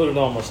 I don't put it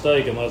on my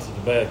steak unless it's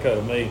a bad cut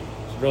of meat.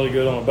 It's really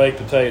good on a baked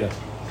potato.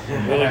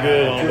 Really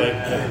good on a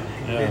baked potato.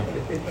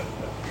 Yeah.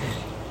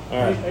 All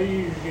right. I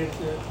usually get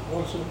that,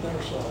 what's in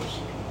their sauce?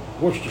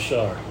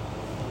 Worcestershire.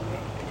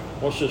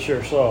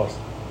 Worcestershire sauce.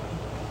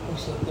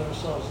 What's in their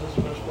sauce? That's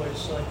the best way to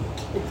say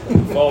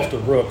it. Foster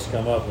Brooks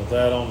come up with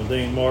that on the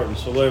Dean Martin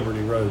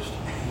Celebrity Roast.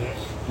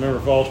 Remember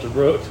Foster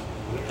Brooks?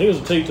 He was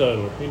a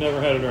teetotaler. He never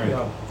had a drink.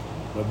 Yeah.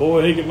 But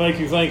boy, he could make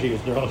you think he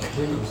was drunk.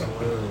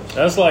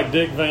 That's like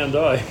Dick Van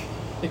Dyke.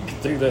 He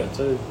could do that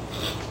too.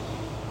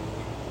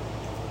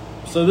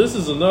 So this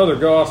is another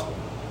gospel.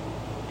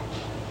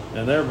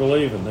 And they're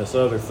believing this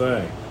other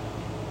thing.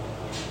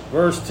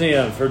 Verse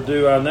 10, for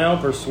do I now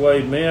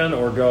persuade men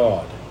or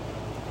God?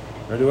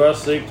 Or do I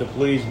seek to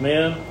please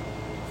men?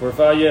 For if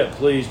I yet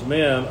pleased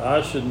men,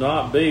 I should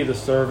not be the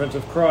servant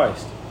of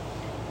Christ.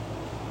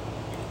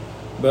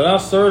 But I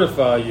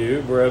certify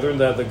you, brethren,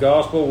 that the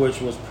gospel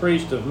which was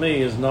preached of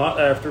me is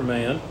not after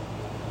man.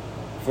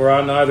 For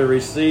I neither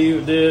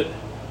received it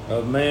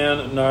of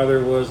man,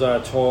 neither was I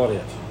taught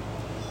it,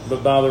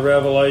 but by the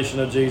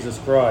revelation of Jesus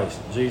Christ.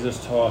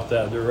 Jesus taught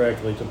that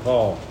directly to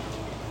Paul.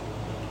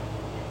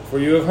 For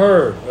you have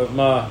heard of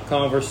my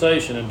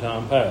conversation in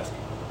time past.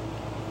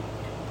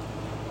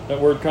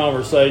 That word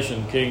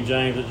conversation, King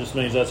James, it just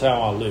means that's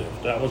how I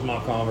lived. That was my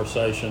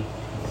conversation.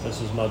 This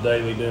is my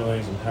daily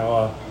doings and how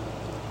I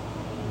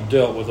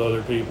dealt with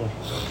other people.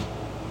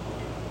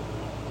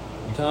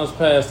 In times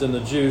past in the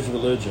Jews'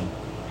 religion,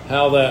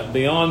 how that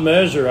beyond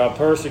measure I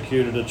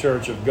persecuted the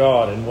church of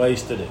God and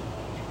wasted it,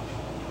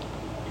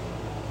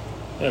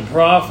 and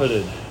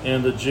profited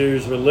in the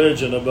Jews'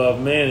 religion above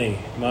many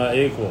my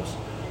equals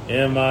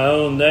in my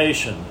own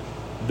nation,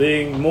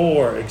 being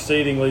more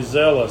exceedingly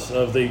zealous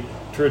of the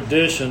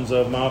traditions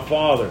of my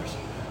fathers.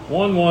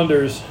 One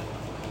wonders,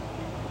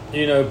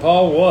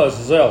 Paul was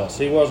zealous.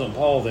 He wasn't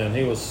Paul then.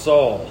 He was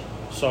Saul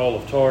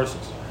of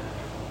Tarsus.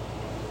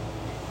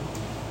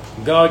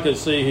 God could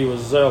see he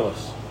was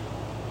zealous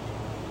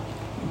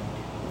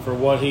for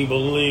what he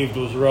believed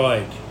was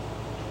right.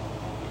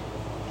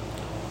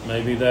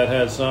 Maybe that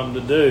had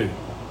something to do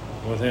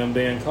with him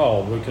being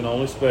called. We can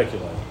only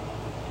speculate.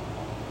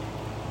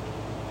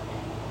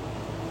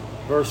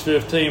 Verse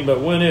 15,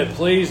 but when it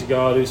pleased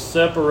God, who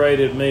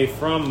separated me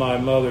from my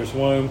mother's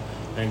womb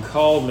and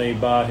called me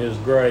by his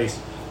grace,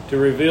 to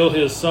reveal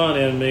his Son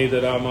in me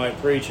that I might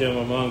preach him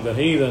among the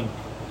heathen,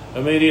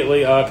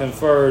 immediately I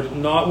conferred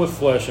not with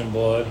flesh and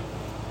blood,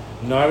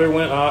 neither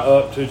went I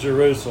up to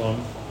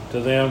Jerusalem to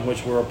them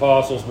which were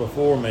apostles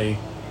before me,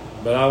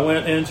 but I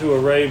went into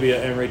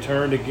Arabia and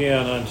returned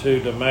again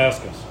unto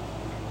Damascus.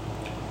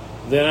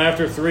 Then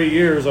after 3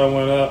 years I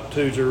went up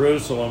to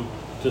Jerusalem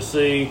to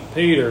see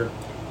Peter,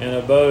 and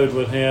abode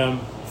with him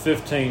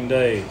 15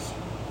 days.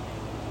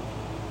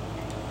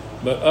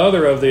 But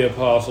other of the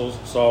apostles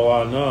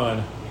saw I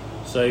none,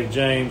 save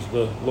James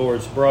the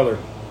Lord's brother.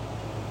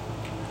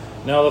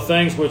 Now the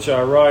things which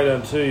I write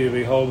unto you,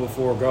 behold,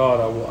 before God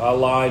I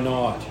lie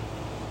not.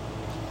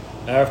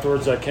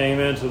 Afterwards I came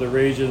into the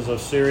regions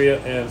of Syria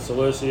and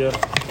Cilicia,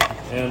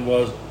 and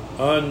was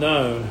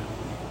unknown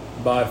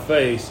by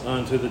face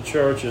unto the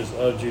churches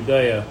of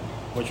Judea,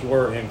 which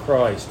were in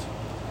Christ.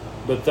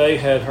 But they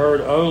had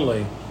heard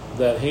only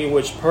that he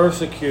which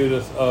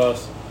persecuteth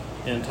us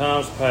in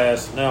times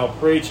past now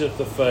preacheth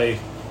the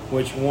faith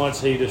which once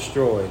he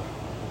destroyed,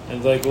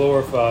 and they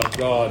glorified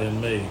God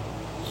in me.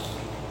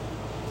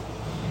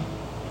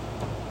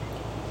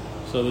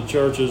 So the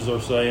churches are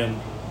saying,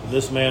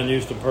 this man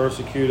used to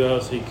persecute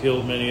us, he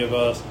killed many of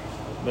us,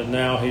 but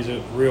now he's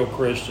a real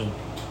Christian.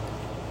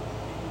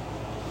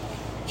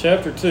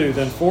 Chapter 2,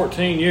 then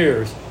 14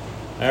 years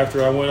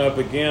after I went up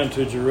again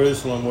to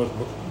Jerusalem with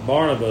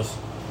Barnabas,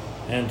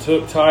 and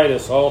took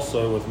Titus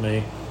also with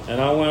me,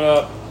 and I went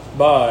up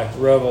by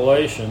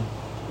revelation,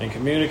 and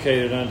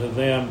communicated unto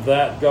them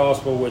that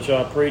gospel which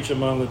I preach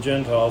among the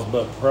Gentiles,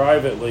 but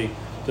privately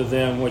to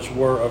them which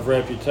were of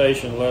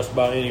reputation, lest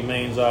by any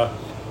means I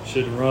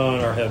should run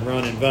or had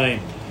run in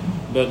vain.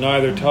 But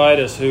neither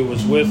Titus, who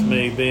was with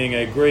me, being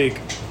a Greek,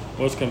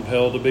 was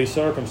compelled to be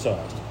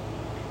circumcised.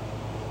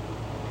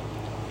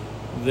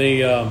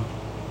 The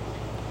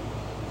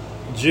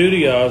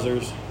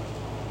Judaizers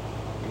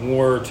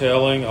were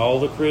telling all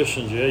the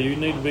Christians, yeah, you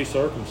need to be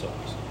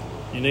circumcised.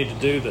 You need to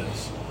do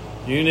this.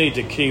 You need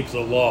to keep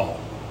the law.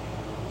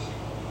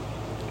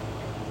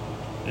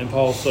 And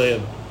Paul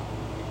said,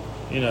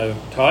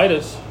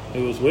 Titus,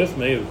 who was with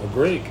me, a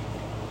Greek,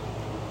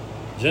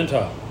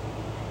 Gentile,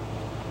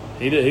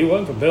 he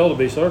wasn't compelled to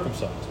be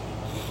circumcised.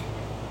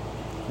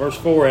 Verse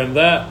 4, and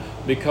that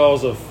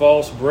because of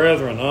false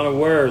brethren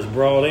unawares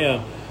brought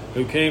in,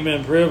 who came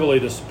in privily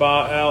to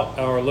spy out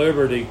our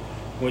liberty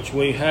which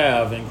we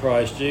have in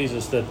Christ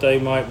Jesus, that they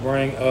might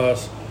bring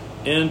us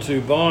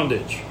into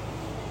bondage.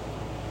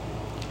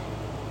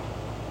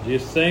 Do you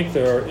think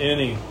there are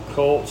any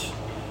cults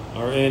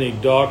or any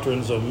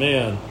doctrines of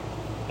men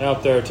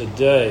out there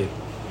today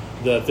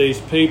that these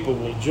people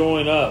will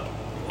join up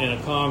in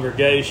a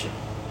congregation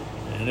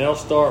and they'll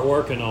start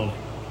working on it.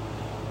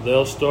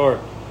 They'll start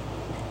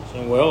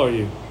saying, well, are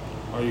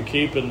you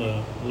keeping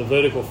the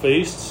Levitical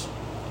feasts?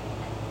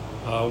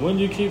 When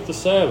do you keep the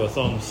Sabbath?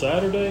 On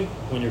Saturday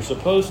when you're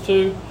supposed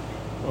to?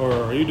 Or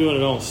are you doing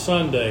it on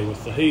Sunday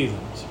with the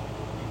heathens?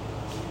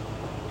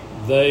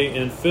 They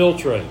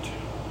infiltrate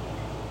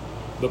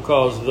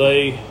because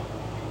they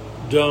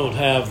don't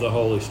have the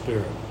Holy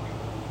Spirit.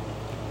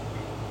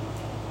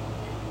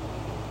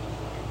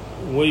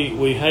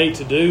 We hate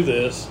to do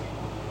this.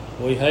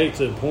 We hate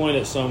to point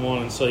at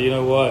someone and say, you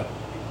know what?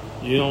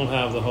 You don't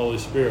have the Holy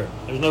Spirit.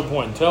 There's no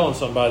point in telling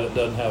somebody that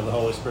doesn't have the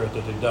Holy Spirit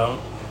that they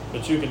don't.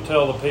 But you can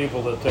tell the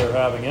people that they're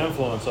having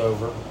influence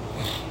over.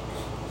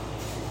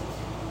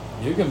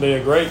 You can be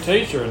a great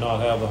teacher and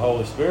not have the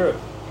Holy Spirit.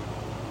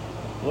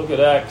 Look at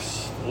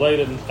Acts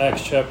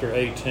chapter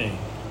 18.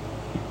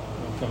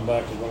 We'll come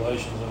back to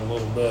Galatians in a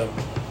little bit.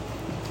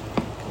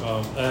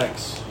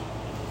 Acts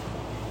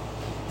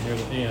near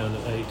the end,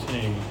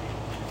 18.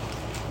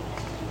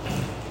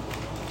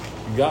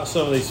 You got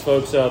some of these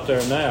folks out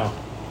there now.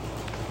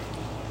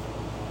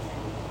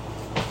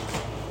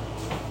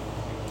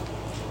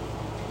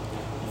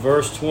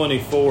 Verse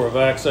 24 of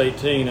Acts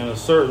 18, and a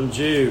certain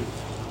Jew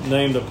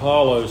named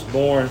Apollos,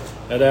 born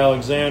at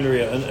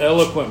Alexandria, an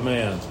eloquent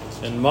man,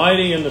 and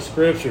mighty in the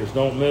Scriptures.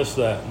 Don't miss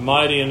that.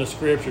 Mighty in the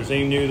Scriptures.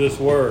 He knew this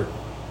word.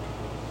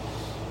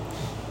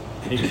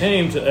 He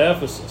came to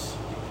Ephesus.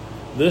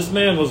 This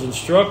man was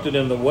instructed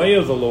in the way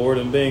of the Lord,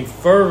 and being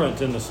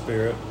fervent in the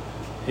Spirit,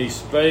 he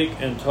spake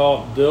and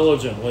taught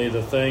diligently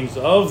the things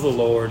of the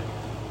Lord,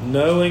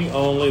 knowing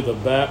only the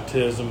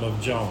baptism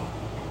of John.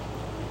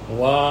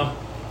 Why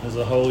is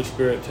the Holy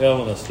Spirit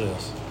telling us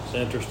this? It's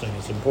interesting.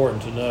 It's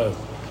important to know.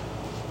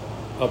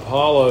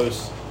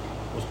 Apollos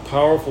was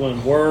powerful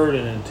in word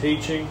and in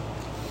teaching,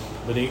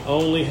 but he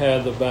only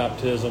had the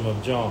baptism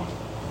of John.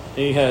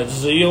 He had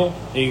zeal.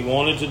 He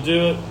wanted to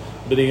do it,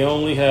 but he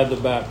only had the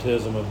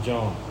baptism of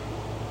John.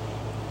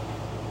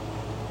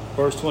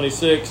 Verse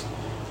 26,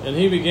 and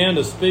he began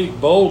to speak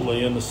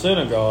boldly in the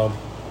synagogue,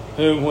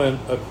 whom when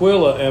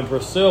Aquila and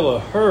Priscilla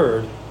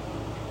heard,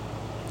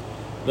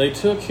 they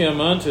took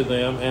him unto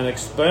them and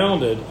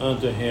expounded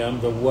unto him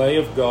the way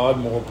of God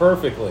more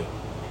perfectly.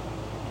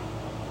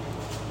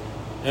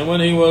 And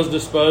when he was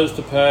disposed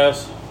to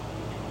pass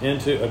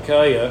into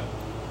Achaia,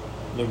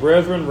 the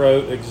brethren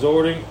wrote,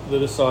 exhorting the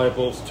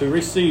disciples to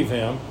receive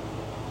him,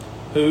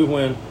 who,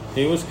 when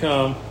he was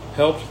come,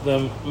 helped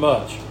them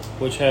much,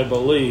 which had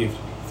believed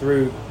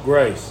through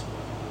grace.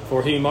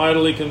 For he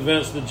mightily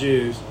convinced the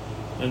Jews,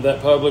 and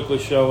that publicly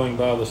showing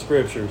by the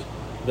Scriptures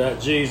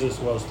that Jesus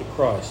was the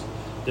Christ.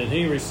 Did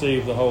he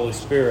receive the Holy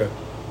Spirit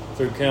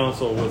through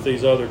counsel with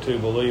these other two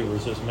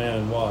believers, this man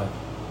and wife?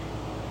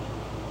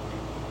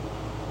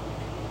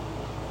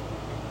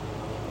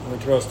 We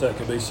trust that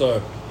could be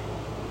so.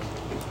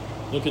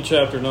 Look at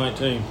chapter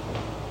 19.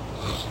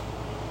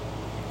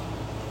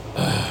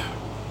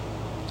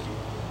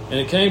 And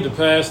it came to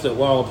pass that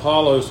while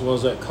Apollos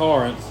was at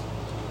Corinth,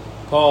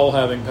 Paul,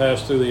 having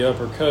passed through the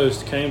upper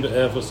coast, came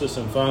to Ephesus,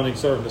 and finding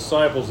certain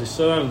disciples, he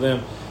said unto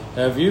them,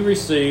 have you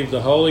received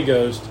the Holy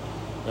Ghost?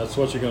 That's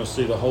what you're going to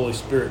see the Holy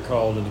Spirit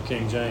called in the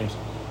King James.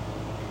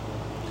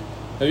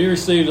 Have you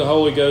received the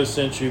Holy Ghost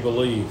since you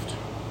believed?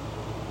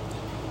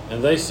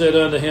 And they said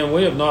unto him,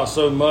 we have not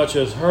so much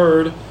as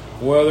heard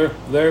whether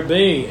there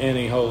be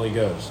any Holy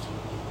Ghost.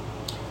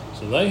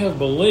 So they have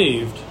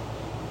believed,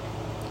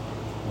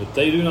 but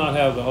they do not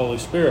have the Holy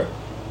Spirit.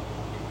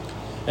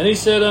 And he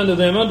said unto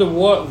them, unto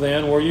what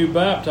then were you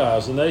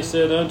baptized? And they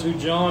said, unto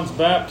John's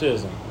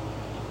baptism.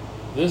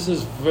 This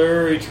is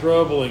very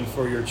troubling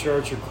for your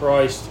Church of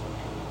Christ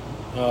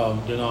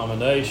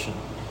denomination,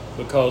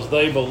 because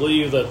they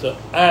believe that the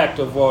act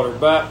of water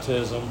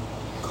baptism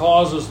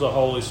causes the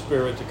Holy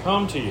Spirit to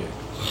come to you.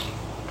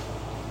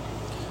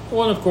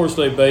 Well, and of course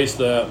they base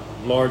that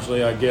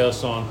largely, I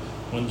guess, on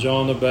when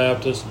John the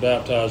Baptist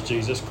baptized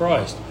Jesus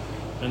Christ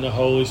and the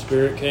Holy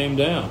Spirit came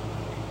down.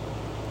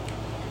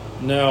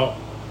 Now,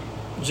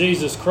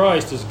 Jesus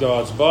Christ is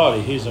God's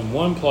body. He's in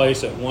one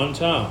place at one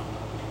time.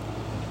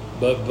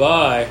 But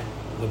by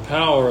the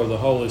power of the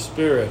Holy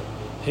Spirit,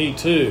 he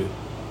too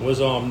was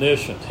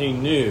omniscient. He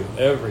knew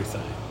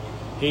everything.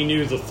 He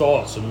knew the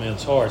thoughts of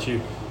men's hearts.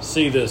 You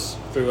see this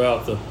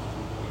throughout the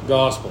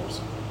Gospels.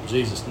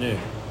 Jesus knew.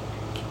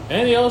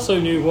 And he also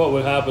knew what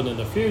would happen in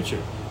the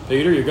future.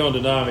 Peter, you're going to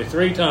deny me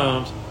 3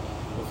 times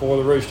before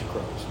the rooster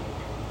crows.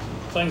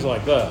 Things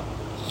like that.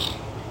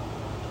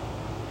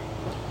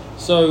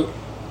 So,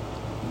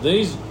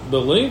 these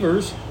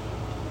believers,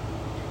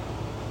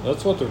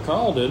 that's what they're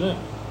called, isn't it?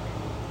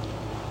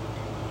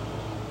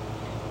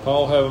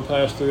 Paul, having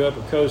passed through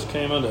upper coast,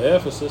 came unto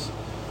Ephesus,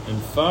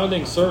 and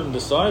finding certain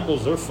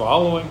disciples, they're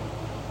following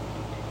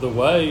the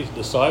way.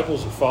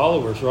 Disciples are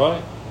followers,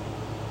 right?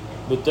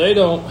 But they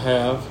don't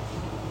have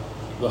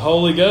the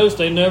Holy Ghost.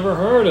 They never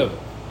heard of it.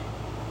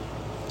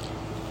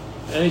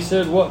 And he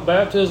said, what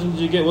baptism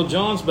did you get? Well,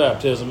 John's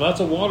baptism. That's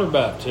a water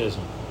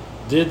baptism.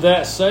 Did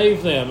that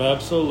save them?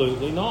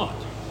 Absolutely not.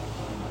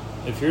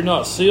 If you're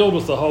not sealed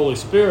with the Holy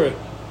Spirit,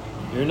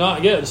 you're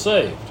not getting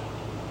saved.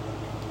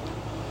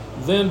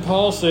 Then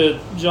Paul said,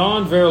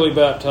 John verily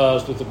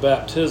baptized with the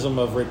baptism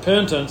of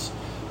repentance,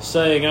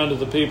 saying unto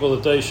the people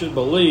that they should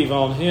believe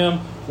on him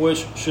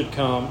which should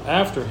come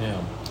after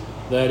him,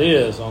 that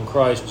is, on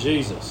Christ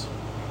Jesus.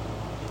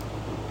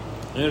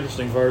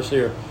 Interesting verse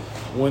here.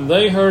 When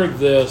they heard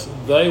this,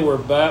 they were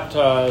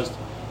baptized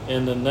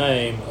in the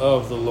name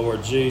of the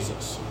Lord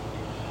Jesus.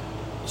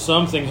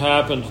 Something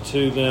happened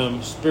to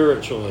them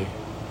spiritually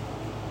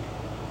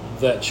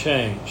that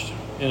changed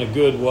in a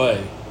good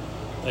way.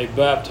 They were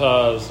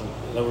baptized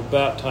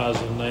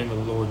in the name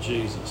of the Lord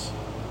Jesus.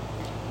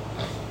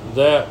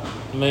 That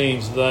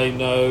means they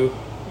know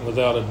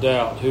without a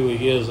doubt who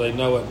he is. They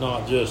know it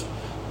not just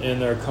in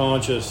their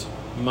conscious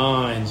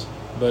minds,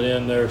 but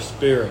in their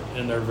spirit,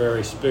 in their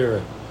very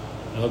spirit.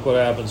 And look what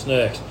happens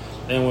next.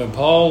 And when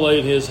Paul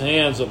laid his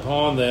hands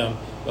upon them,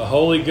 the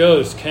Holy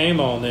Ghost came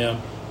on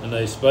them, and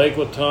they spake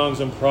with tongues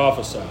and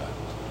prophesied.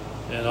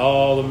 And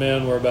all the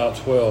men were about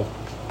 12,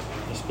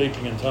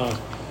 speaking in tongues.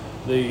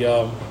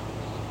 The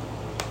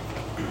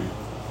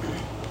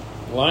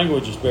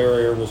language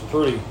barrier was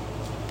pretty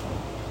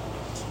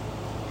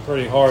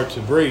hard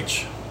to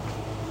breach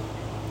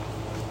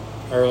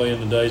early in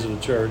the days of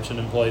the church, and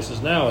in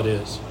places now it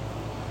is.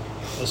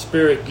 The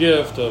spirit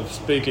gift of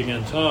speaking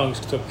in tongues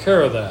took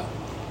care of that.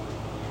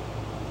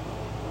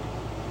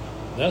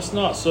 That's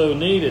not so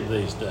needed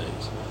these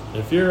days.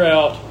 If you're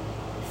out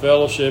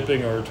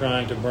fellowshipping or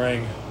trying to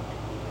bring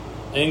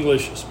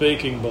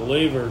English-speaking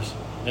believers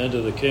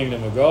into the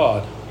kingdom of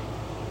God,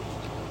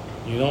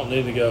 you don't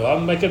need to go,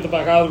 I'm making the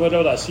back out of the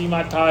window, see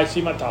my tie.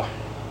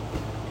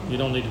 You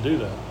don't need to do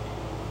that.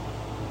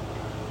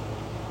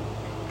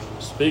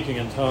 Speaking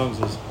in tongues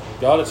has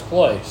got its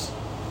place.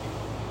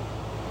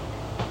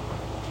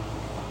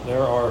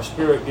 There are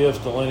spirit gifts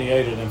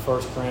delineated in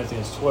 1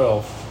 Corinthians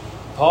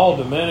 12. Paul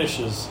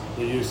diminishes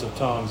the use of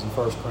tongues in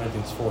 1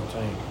 Corinthians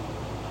 14.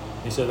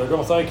 He said, they're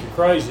going to think you're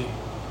crazy.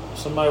 If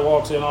somebody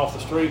walks in off the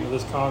street into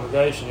this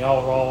congregation,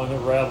 y'all are all in there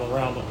rattling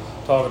around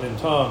talking in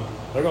tongues,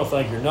 they're going to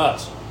think you're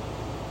nuts.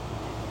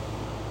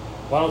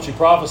 Why don't you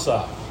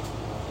prophesy?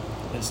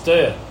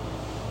 Instead,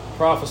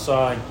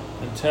 prophesying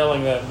and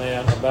telling that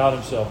man about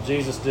himself.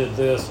 Jesus did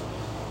this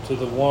to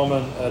the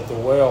woman at the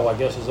well, I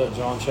guess is that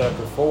John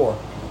chapter 4.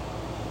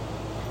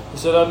 He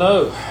said, I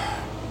know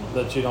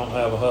that you don't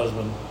have a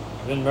husband.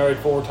 You've been married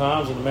 4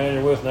 times, and the man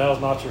you're with now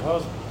is not your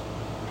husband.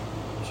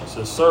 She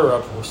says, sir,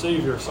 I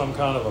perceive you're some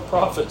kind of a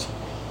prophet.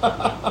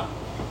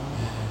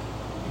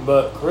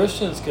 But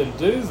Christians can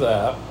do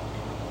that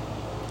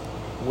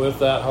with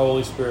that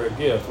Holy Spirit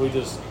gift. We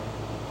just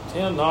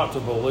tend not to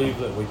believe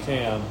that we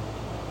can,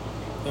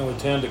 and we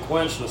tend to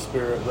quench the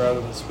Spirit rather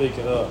than speak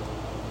it up.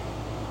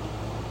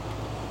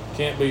 It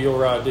can't be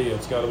your idea.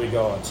 It's got to be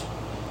God's.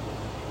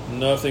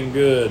 Nothing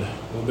good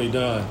will be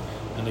done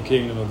in the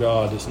kingdom of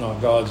God. It's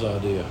not God's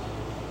idea.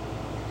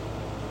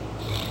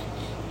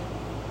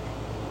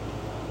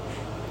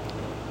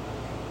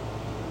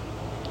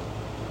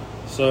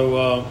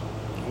 So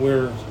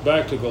we're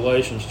back to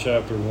Galatians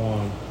chapter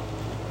 1.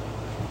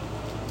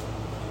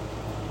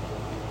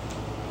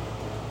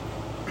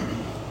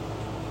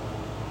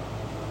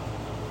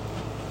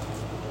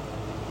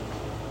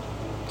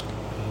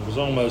 I was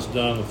almost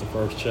done with the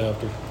first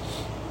chapter.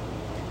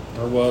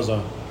 Or was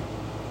I?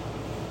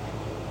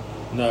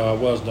 No, I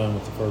was done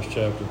with the first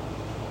chapter.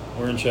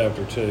 We're in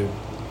chapter 2.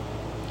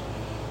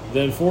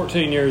 Then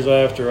 14 years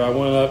after, I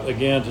went up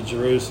again to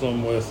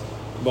Jerusalem with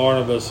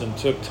Barnabas and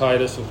took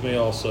Titus with me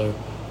also.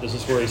 This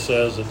is where he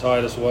says that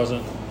Titus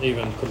wasn't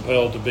even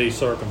compelled to be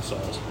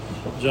circumcised.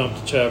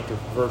 Jump to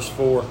verse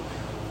 4.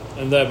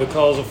 And that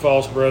because of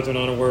false brethren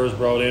unawares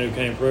brought in who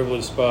came privily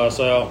to spy us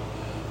out,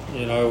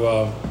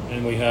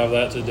 and we have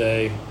that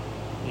today.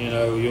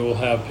 You'll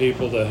have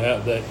people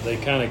that they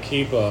kind of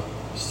keep a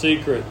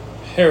secret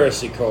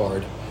heresy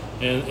card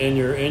in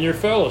your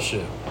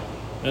fellowship,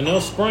 and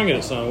they'll spring it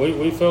at something.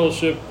 We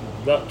fellowshiped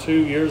about 2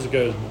 years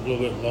ago, a little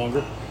bit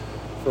longer,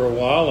 for a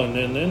while, and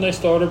then they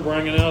started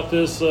bringing out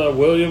this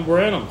William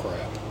Branham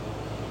crap.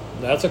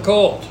 That's a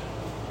cult,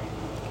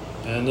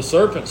 and the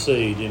serpent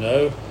seed,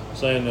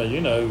 saying that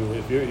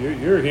if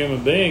you're a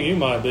human being, you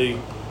might be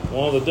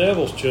one of the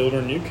devil's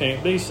children, you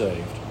can't be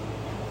saved.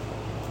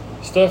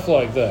 Stuff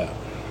like that.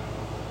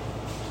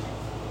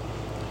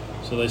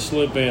 So they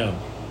slip in.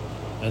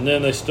 And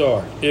then they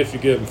start, if you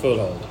give them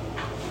foothold.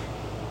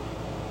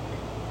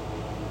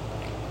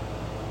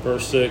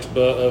 Verse 6,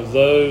 but of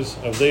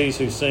these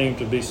who seem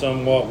to be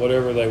somewhat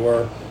whatever they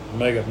were,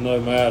 maketh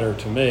no matter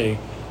to me,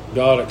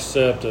 God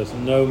accepteth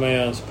no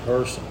man's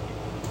person.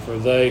 For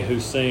they who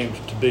seemed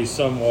to be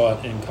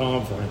somewhat in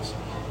conference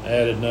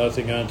added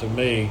nothing unto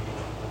me.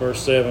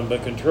 Verse 7,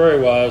 but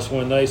contrariwise,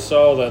 when they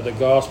saw that the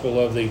gospel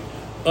of the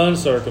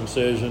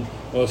uncircumcision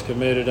was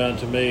committed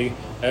unto me,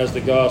 as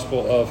the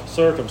gospel of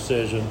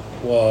circumcision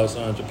was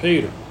unto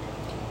Peter.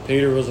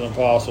 Peter was an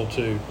apostle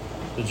to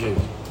the Jews.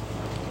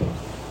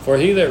 For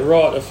he that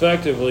wrought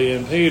effectively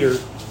in Peter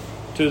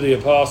to the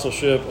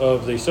apostleship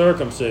of the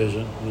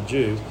circumcision, the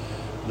Jews,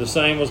 the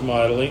same was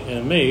mightily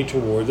in me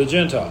toward the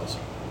Gentiles.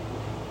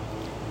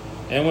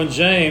 And when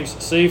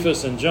James,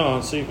 Cephas, and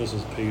John, Cephas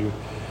is Peter,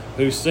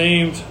 who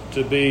seemed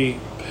to be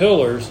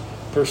pillars,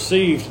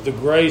 perceived the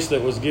grace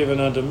that was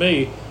given unto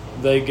me,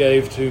 they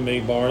gave to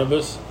me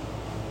Barnabas,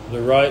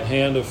 the right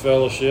hand of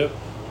fellowship,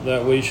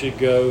 that we should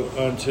go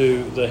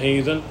unto the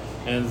heathen,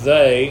 and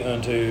they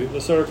unto the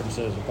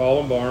circumcision. Paul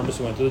and Barnabas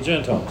went to the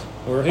Gentiles,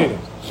 who were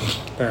heathens,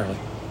 apparently.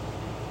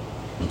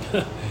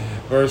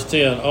 Verse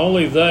 10,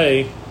 only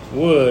they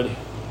would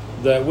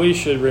that we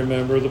should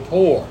remember the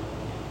poor,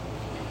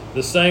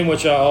 the same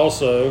which I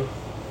also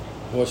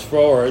was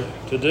forward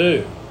to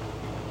do.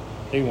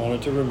 He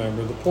wanted to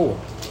remember the poor.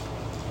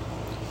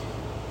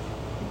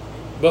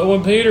 But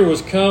when Peter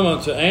was come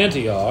unto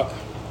Antioch,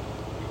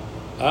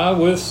 I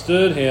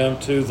withstood him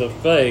to the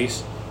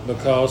face,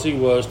 because he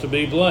was to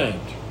be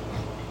blamed.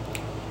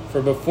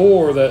 For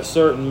before that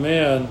certain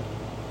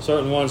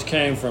ones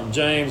came from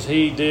James,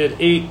 he did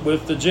eat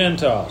with the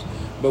Gentiles.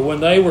 But when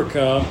they were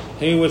come,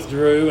 he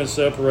withdrew and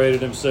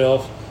separated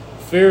himself,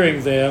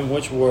 fearing them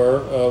which were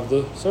of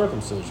the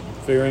circumcision,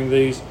 fearing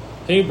these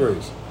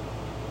Hebrews.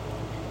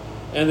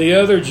 And the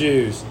other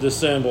Jews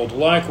dissembled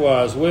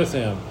likewise with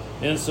him,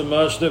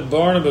 insomuch that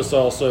Barnabas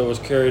also was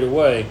carried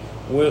away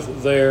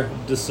with their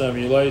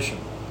dissimulation.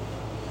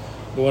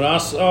 But when I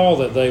saw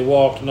that they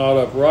walked not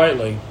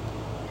uprightly,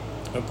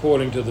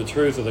 according to the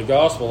truth of the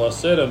gospel, I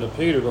said unto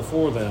Peter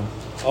before them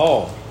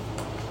all,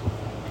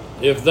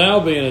 if thou,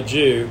 being a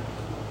Jew,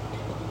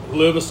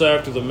 livest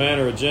after the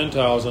manner of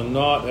Gentiles, and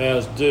not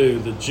as do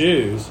the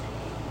Jews,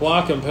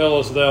 why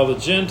compellest thou the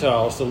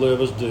Gentiles to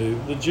live as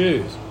do the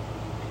Jews?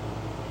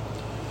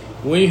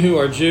 We who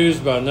are Jews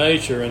by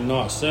nature, and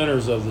not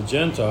sinners of the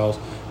Gentiles,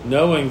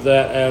 knowing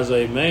that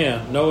a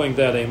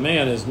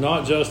man is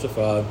not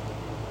justified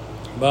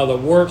by the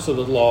works of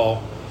the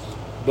law,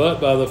 but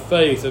by the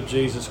faith of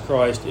Jesus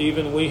Christ,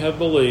 even we have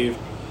believed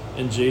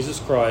in Jesus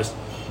Christ,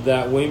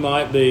 that we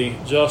might be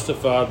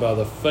justified by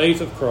the faith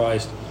of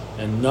Christ,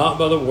 and not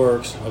by the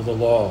works of the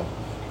law.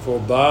 For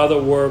by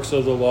the works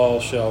of the law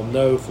shall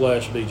no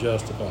flesh be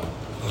justified.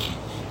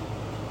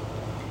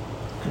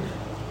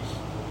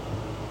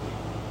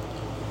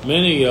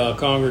 Many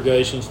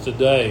congregations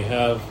today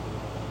have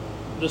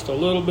just a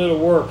little bit of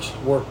works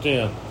worked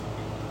in.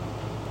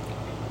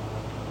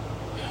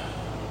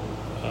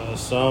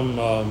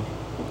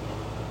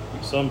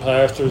 Some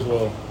pastors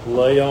will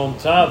lay on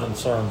tithing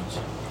sermons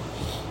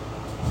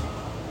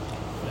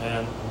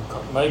and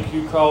make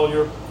you call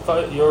your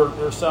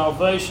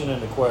salvation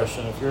into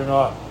question if you're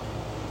not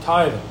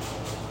tithing.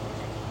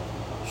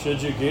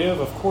 Should you give?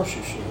 Of course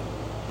you should.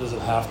 Does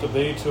it have to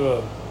be to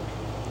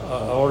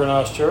an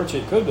organized church?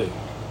 It could be,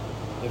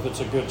 if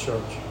it's a good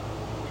church.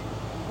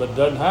 But it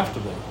doesn't have to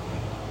be.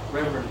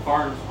 Reverend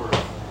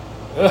Farnsworth.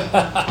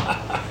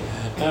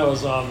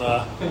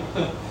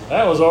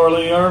 That was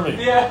Orly Ermy.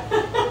 Yeah.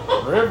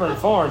 Reverend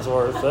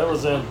Farnsworth. That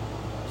was in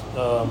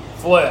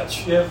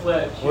Fletch. Yeah,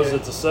 Fletch. Was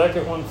it the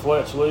second one?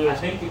 Fletch lives. I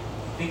think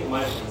it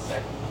might have been the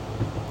second.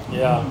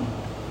 Yeah.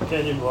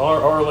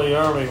 Orly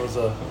Ermy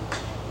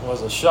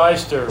was a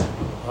shyster.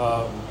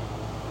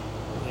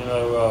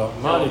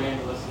 Money.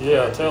 Televangelist.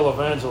 Yeah,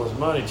 televangelist,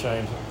 money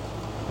changer.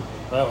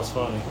 That was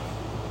funny.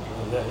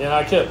 Yeah,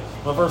 and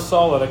when I first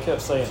saw that, I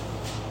kept saying,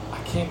 I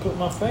can't put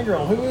my finger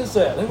on who is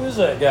that? Who is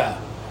that guy?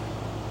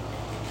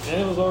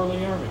 And it was Orly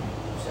Ermy.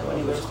 Is that when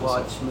he was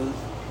Claude Smooth?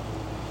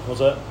 What's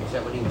that? Is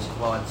that when he was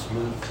Claude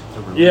Smooth?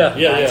 Yeah.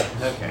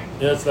 Okay.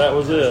 Yes, that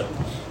was it.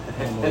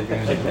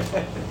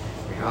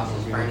 Your house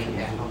is burning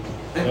down.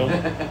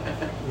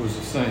 It was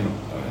the same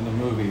in the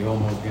movie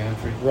Elmo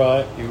Gantry.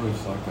 Right. He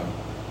was like a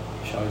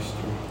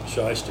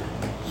shyster.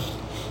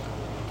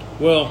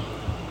 Well,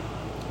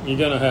 you're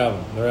going to have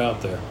them. They're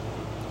out there.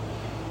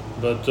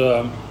 But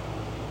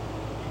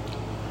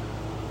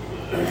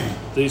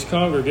these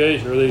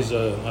congregations, or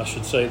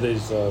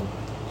these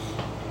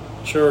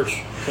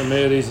church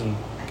committees, and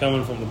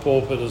coming from the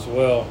pulpit as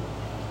well,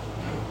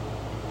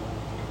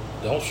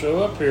 don't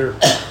show up here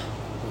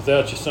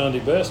without your Sunday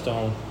best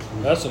on.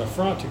 That's an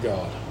affront to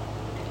God.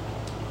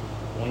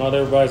 Well, not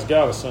everybody's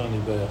got a Sunday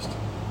best.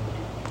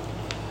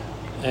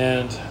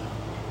 And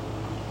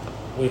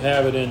we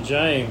have it in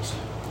James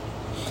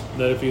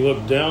that if you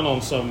look down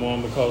on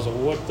someone because of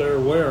what they're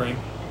wearing,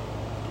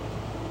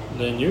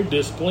 then you've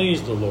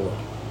displeased the Lord.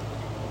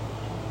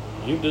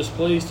 You've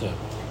displeased Him.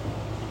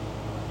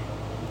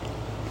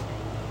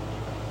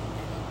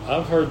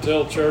 I've heard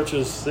tell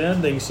churches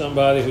sending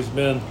somebody who's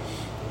been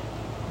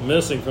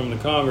missing from the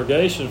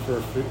congregation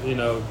for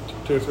 2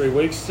 or 3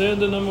 weeks,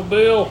 sending them a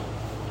bill.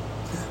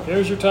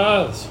 Here's your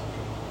tithes.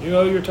 You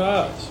owe your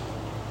tithes.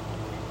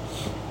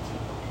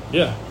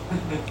 Yeah.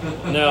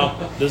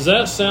 Now, does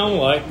that sound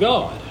like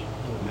God?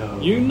 No.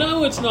 You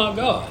know it's not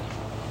God.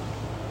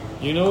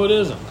 You know it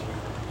isn't.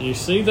 You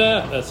see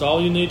that? That's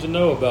all you need to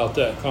know about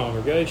that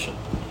congregation.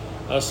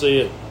 I see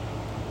it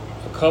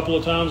a couple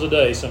of times a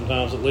day,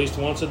 sometimes at least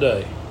once a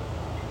day.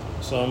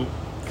 Some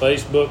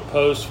Facebook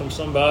post from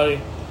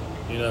somebody,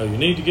 you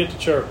need to get to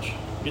church.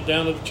 Get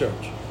down to the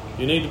church.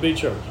 You need to be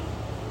church.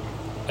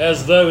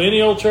 As though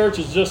any old church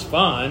is just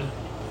fine.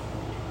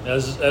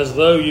 As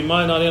though you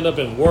might not end up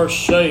in worse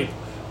shape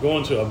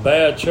going to a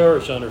bad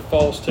church under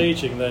false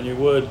teaching than you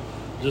would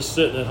just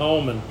sitting at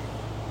home and,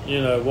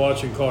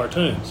 watching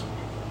cartoons.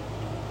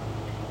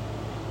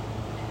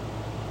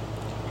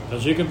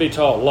 Because you can be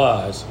taught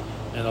lies.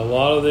 And a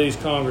lot of these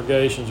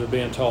congregations are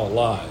being taught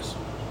lies.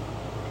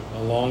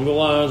 Along the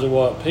lines of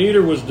what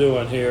Peter was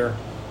doing here,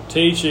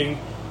 teaching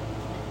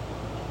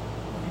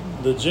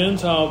the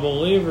Gentile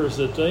believers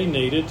that they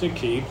needed to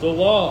keep the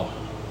law.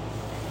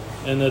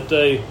 And that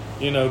they,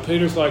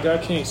 Peter's like, I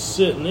can't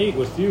sit and eat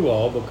with you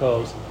all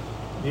because,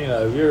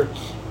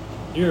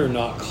 you're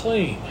not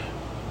clean.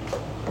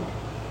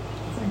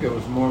 I think it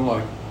was more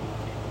like,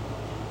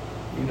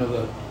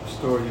 that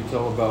story you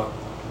tell about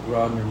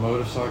riding your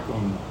motorcycle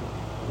and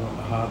wanting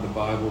to hide the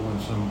Bible when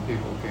some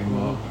people came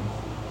up.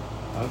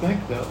 I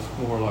think that's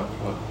more like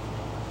what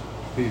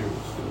Peter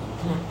was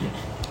doing.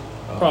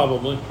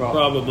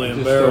 Probably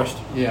embarrassed.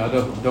 I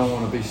don't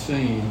want to be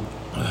seen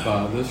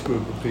by this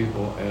group of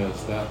people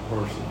as that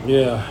person.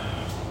 Yeah,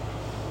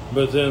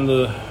 but then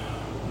the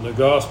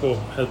gospel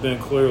has been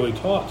clearly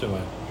taught to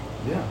him.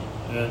 Yeah,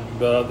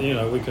 but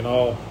we can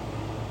all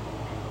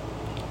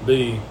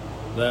be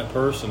that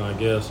person, I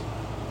guess.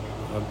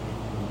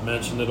 I've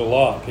mentioned it a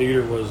lot.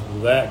 Peter was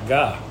that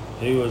guy.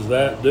 He was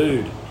that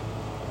dude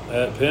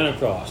at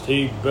Pentecost.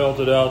 He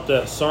belted out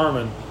that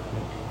sermon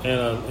in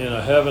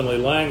a heavenly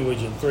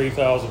language, and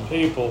 3,000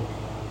 people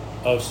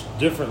of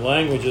different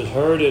languages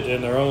heard it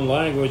in their own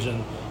language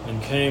and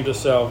came to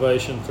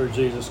salvation through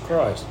Jesus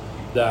Christ.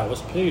 That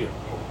was Peter.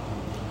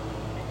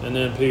 And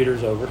then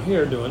Peter's over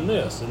here doing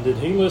this. And did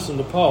he listen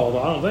to Paul?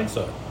 I don't think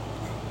so.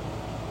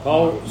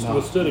 Paul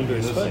withstood him to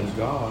his face.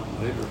 God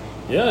later.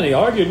 Yeah, and he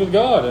argued with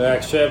God in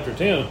Acts chapter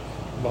 10.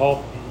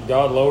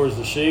 God lowers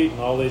the sheet and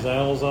all these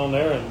animals on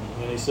there,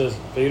 and he says,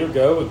 Peter,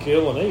 go and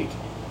kill and eat,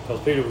 because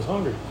Peter was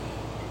hungry.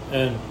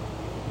 And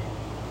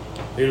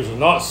Peter said,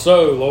 not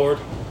so, Lord.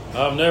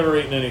 I've never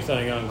eaten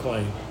anything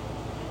unclean.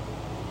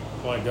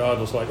 Like God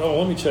was like, oh,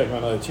 let me check my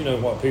notes. You know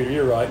what, Peter,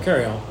 you're right.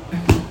 Carry on.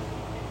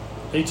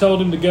 He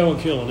told him to go and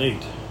kill and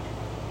eat.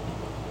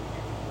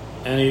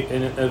 And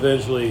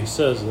eventually he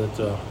says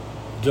that,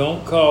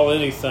 don't call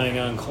anything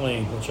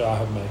unclean which I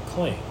have made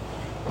clean.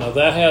 Now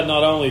that had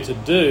not only to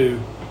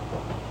do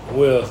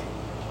with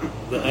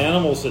the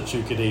animals that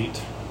you could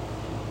eat,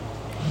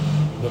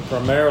 but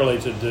primarily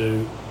to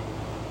do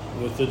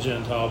with the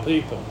Gentile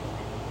people.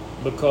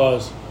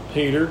 Because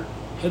Peter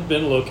had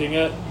been looking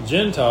at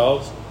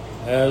Gentiles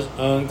as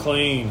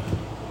unclean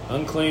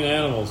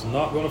animals,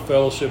 not going to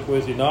fellowship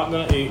with you, not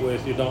going to eat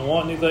with you, don't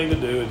want anything to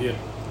do with you.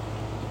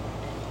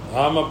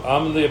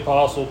 I'm the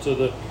apostle to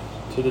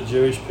the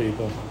Jewish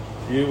people.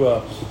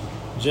 You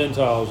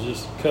Gentiles,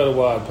 just cut a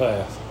wide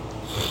path.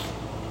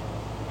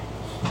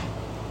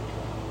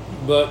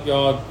 But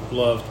God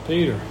loved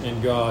Peter,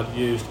 and God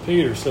used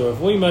Peter. So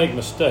if we make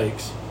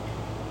mistakes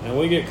and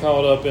we get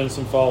caught up in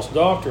some false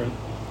doctrine,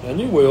 and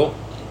you will,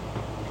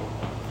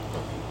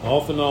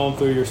 off and on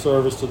through your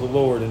service to the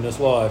Lord in this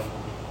life,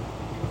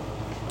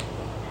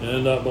 you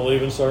end up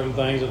believing certain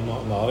things that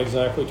are not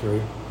exactly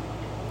true.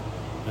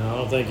 And I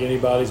don't think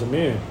anybody's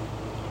immune.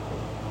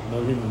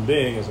 No human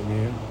being is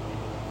immune.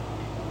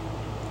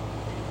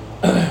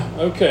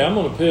 Okay, I'm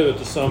going to pivot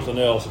to something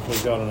else if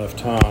we've got enough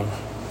time.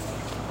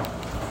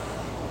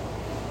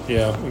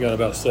 Yeah, we got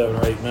about 7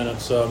 or 8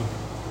 minutes.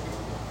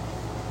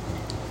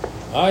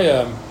 I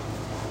have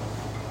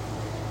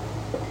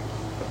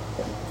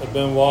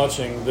been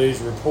watching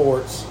these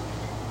reports,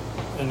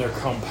 and they're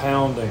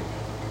compounding.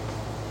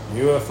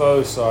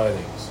 UFO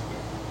sightings,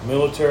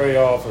 military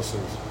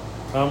officers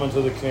coming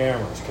to the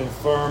cameras,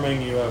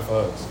 confirming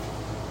UFOs,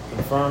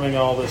 confirming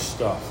all this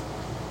stuff.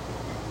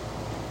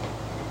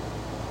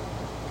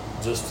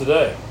 Just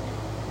today,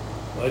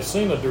 they've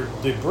seen a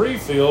debris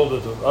field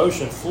at the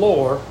ocean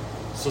floor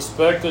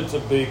suspected to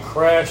be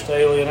crashed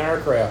alien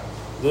aircraft.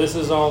 This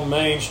is on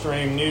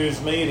mainstream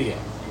news media.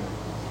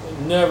 It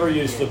never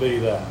used to be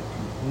that.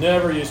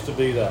 Never used to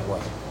be that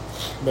way.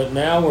 But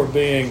now we're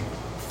being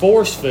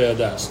force-fed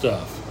that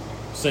stuff,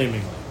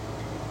 seemingly.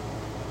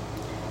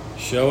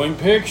 Showing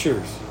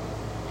pictures,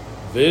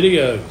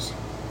 videos.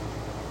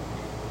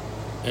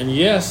 And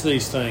yes,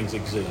 these things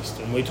exist.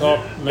 And we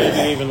talked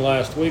maybe even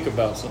last week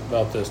about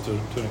this to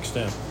an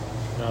extent.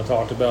 And I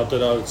talked about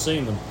that I had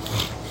seen them.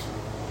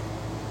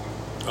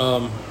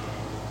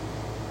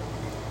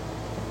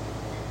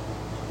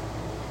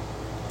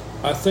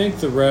 I think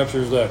the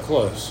rapture's that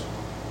close.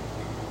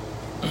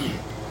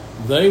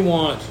 They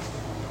want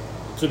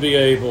to be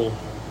able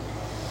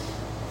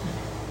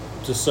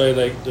to say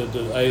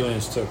the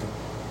aliens took them.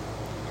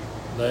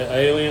 The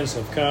aliens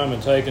have come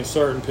and taken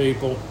certain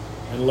people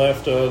and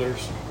left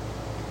others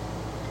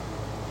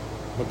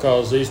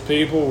because these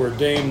people were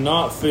deemed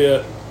not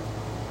fit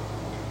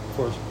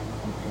for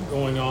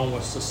going on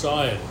with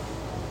society.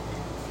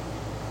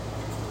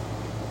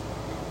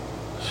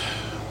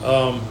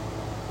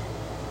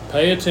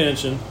 pay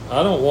attention.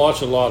 I don't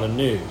watch a lot of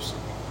news,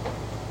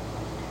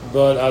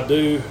 but I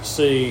do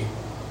see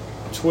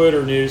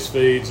Twitter news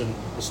feeds, and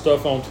the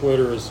stuff on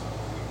Twitter is,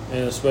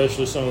 and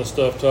especially some of the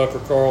stuff Tucker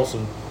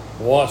Carlson.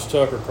 Watch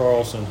Tucker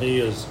Carlson. He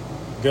is,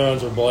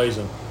 guns are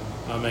blazing.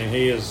 I mean,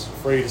 he is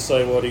free to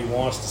say what he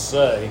wants to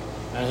say,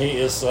 and he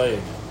is saying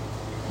it.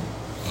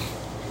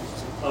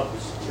 Of the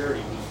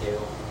security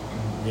detail.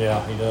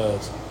 Yeah, he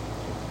does.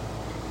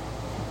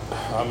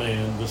 I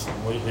mean,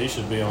 he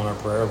should be on our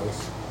prayer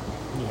list.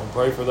 You know,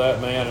 pray for that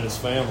man and his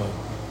family.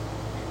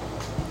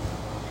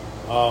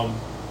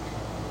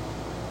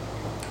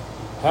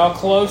 How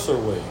close are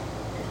we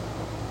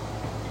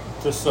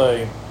to,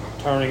 say,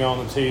 turning on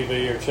the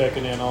TV or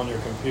checking in on your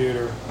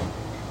computer?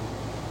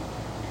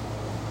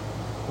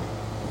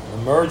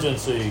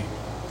 Emergency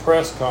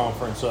press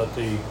conference at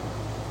the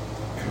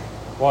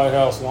White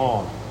House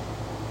lawn.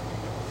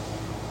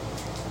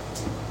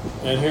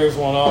 And here's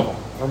one of them,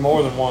 or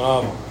more than one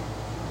of them.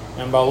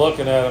 And by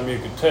looking at them, you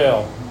could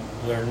tell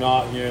they're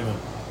not human.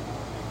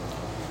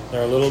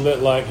 They're a little bit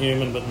like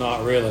human, but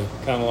not really.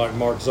 Kind of like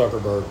Mark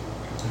Zuckerberg.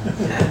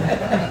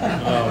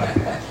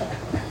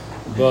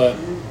 But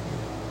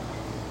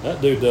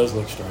that dude does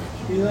look strange.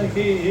 Do you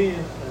think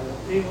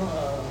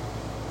Elon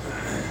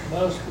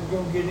Musk is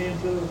going to get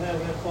into it and have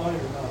that fight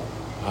or not?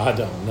 I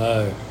don't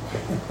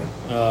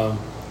know.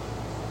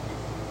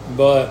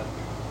 But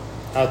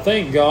I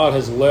think God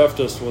has left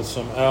us with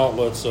some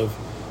outlets of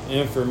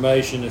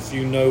information if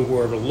you know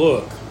where to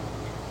look.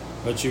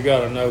 But you got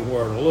to know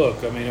where to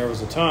look. I mean, there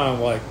was a time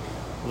like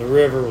the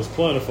river was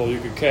plentiful. You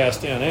could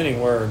cast in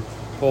anywhere and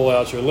pull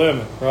out your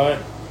limit, right?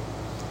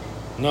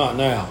 Not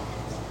now.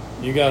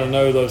 You got to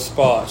know those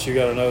spots. You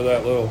got to know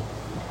that little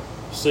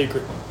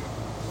secret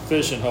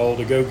fishing hole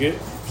to go get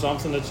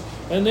something that's...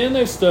 And then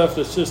there's stuff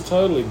that's just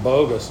totally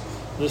bogus.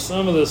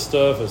 Some of this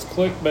stuff is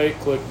clickbait.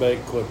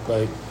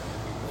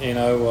 You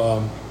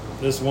know,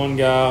 this one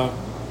guy,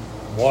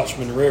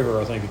 Watchman River,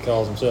 I think he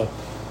calls himself.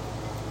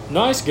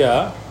 Nice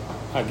guy.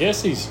 I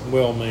guess he's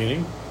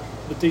well-meaning.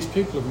 But these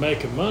people are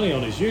making money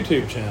on these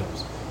YouTube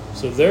channels.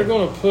 So they're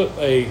going to put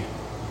a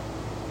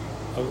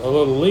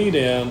little lead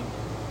in,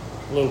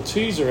 a little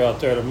teaser out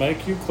there to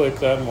make you click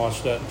that and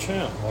watch that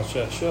channel, watch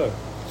that show.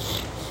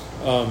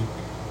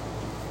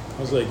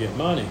 Because they get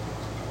money.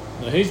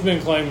 Now, he's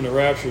been claiming the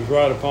rapture is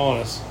right upon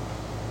us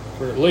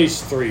for at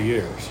least 3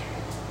 years.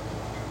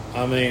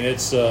 I mean,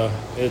 it's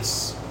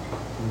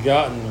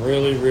gotten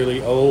really,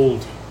 really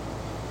old.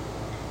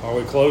 Are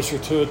we closer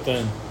to it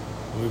than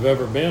we've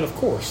ever been? Of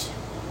course.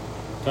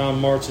 Time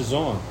marches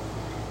on.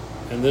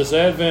 And this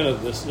advent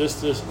of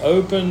this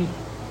open,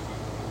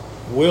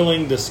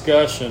 willing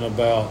discussion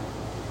about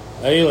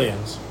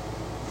aliens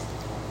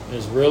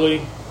is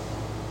really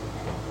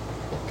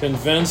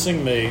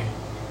convincing me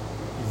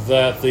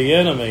that the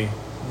enemy,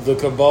 the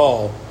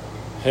cabal,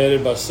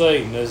 headed by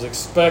Satan, is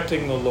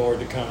expecting the Lord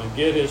to come and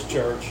get his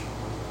church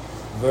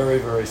very,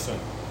 very soon.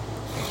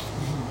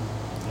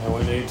 And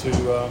we need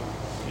to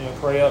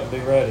pray up and be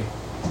ready.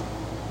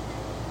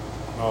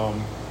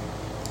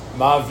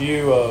 My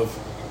view of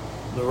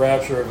the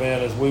rapture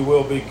event is we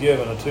will be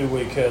given a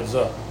 2-week heads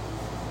up.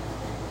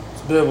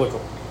 It's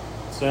biblical.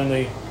 It's in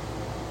the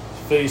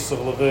Feast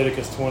of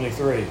Leviticus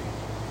 23.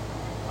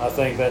 I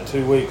think that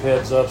 2-week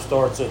heads up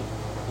starts at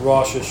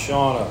Rosh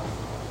Hashanah.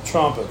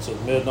 Trumpets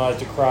at midnight,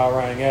 the cry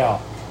rang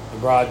out. The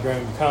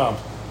bridegroom comes.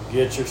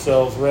 Get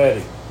yourselves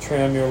ready.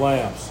 Trim your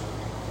lamps.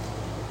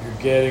 You're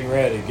getting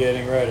ready.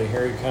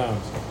 Here he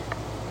comes.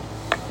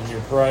 And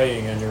you're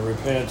praying and you're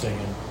repenting.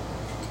 And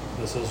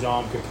this is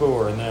Yom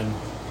Kippur. And then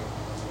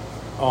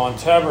on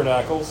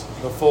Tabernacles,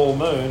 the full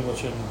moon,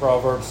 which in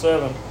Proverbs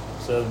 7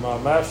 says, my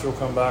master will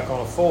come back on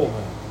a full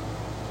moon.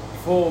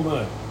 Full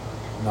moon.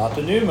 Not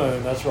the new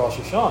moon, that's Rosh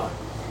Hashanah.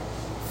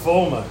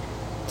 Full moon.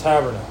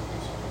 Tabernacles.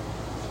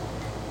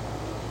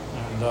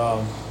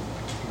 And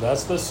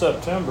that's this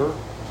September,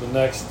 the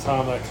next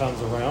time that comes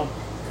around.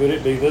 Could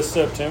it be this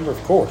September?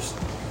 Of course.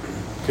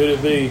 Could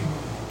it be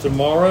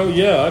tomorrow?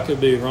 Yeah, I could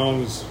be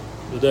wrong as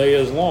the day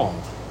is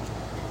long.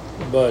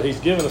 But he's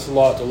given us a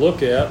lot to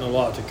look at and a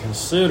lot to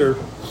consider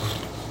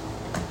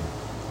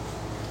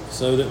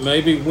so that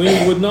maybe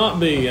we would not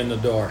be in the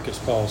dark, as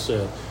Paul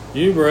said.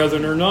 You,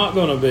 brethren, are not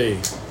going to be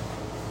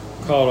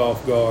caught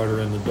off guard or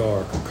in the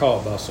dark or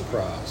caught by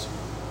surprise.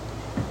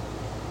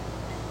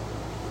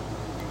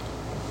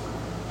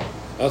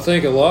 I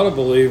think a lot of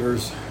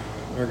believers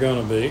are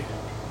going to be.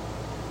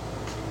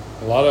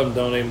 A lot of them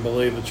don't even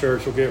believe the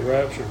church will get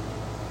raptured.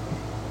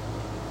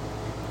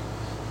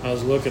 I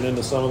was looking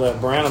into some of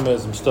that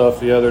Branhamism stuff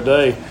the other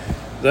day.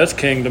 That's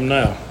Kingdom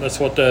Now. That's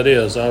what that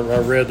is. I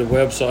read the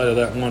website of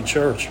that one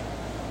church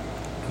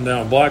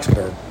down in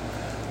Blacksburg.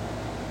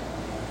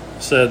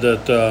 It said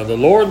that the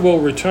Lord will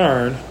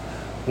return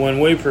when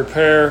we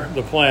prepare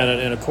the planet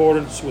in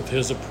accordance with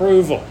his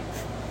approval.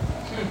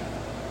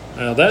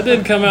 Now, that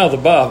didn't come out of the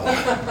Bible.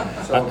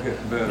 It's all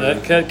getting better.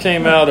 That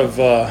came out of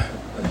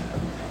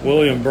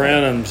William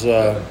Branham's,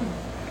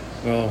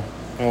 well,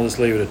 I'll just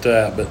leave it at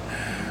that. But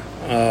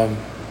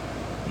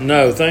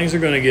no, things are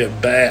going to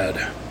get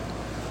bad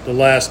the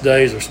last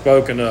days are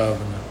spoken of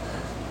in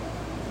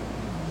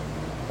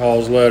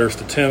Paul's letters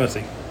to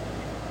Timothy,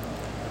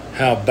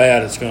 how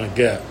bad it's going to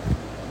get.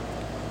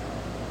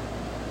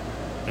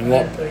 And I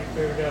what? didn't think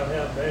figured out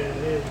how bad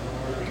it is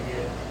when we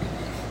get.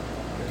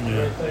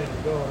 Yeah.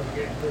 Everything's going,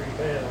 getting pretty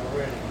bad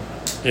already.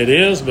 It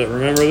is, but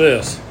remember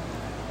this.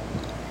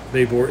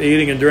 People were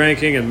eating and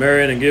drinking and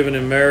marrying and giving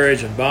in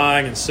marriage and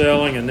buying and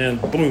selling, and then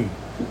boom,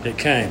 it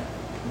came.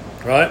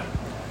 Right?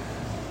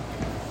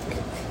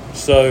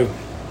 So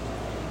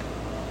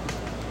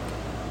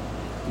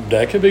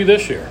that could be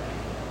this year.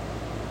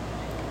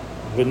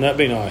 Wouldn't that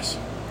be nice?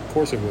 Of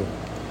course it would.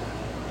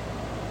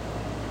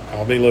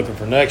 I'll be looking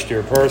for next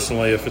year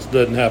personally if it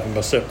doesn't happen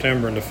by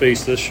September and the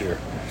feast this year.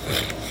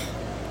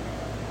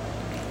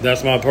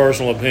 That's my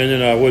personal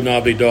opinion. I would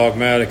not be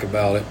dogmatic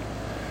about it.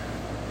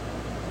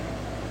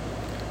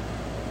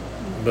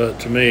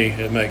 But to me,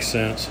 it makes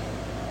sense.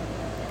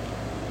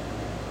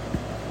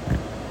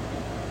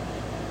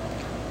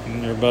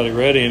 Everybody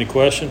ready? Any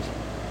questions?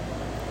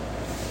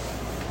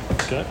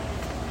 Okay.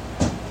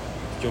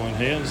 Join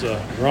hands.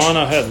 Ron,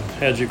 I hadn't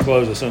had you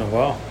close us in a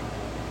while.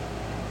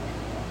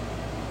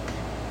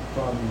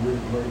 Father, we're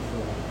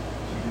grateful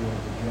to be able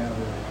to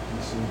gather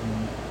this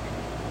evening,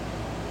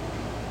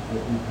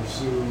 that we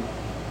pursue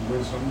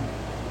wisdom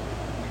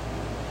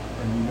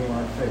and we know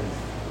our faith.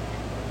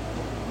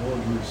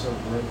 Lord, we're so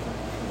grateful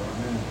for our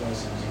many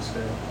blessings this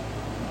day.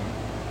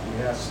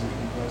 We ask that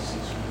you bless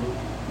this group,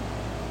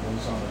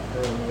 those on the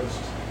prayer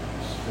list,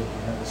 that we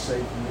have a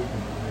safe week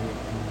and that they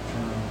will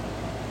return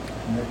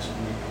next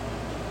week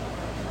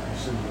to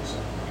pursue this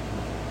effort.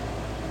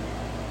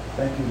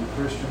 Thank you to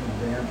Christian and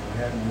Dan for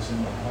having us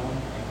in their home,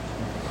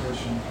 and to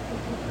Christian for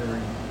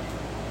preparing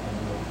a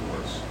meal for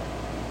us.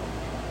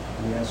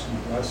 We ask you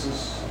to bless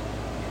us,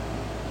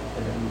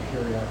 and that we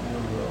carry out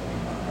your will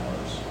and not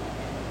ours.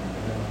 In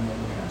the name of the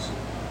Lord, we ask it.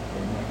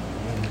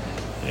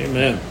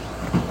 Amen.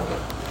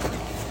 Amen.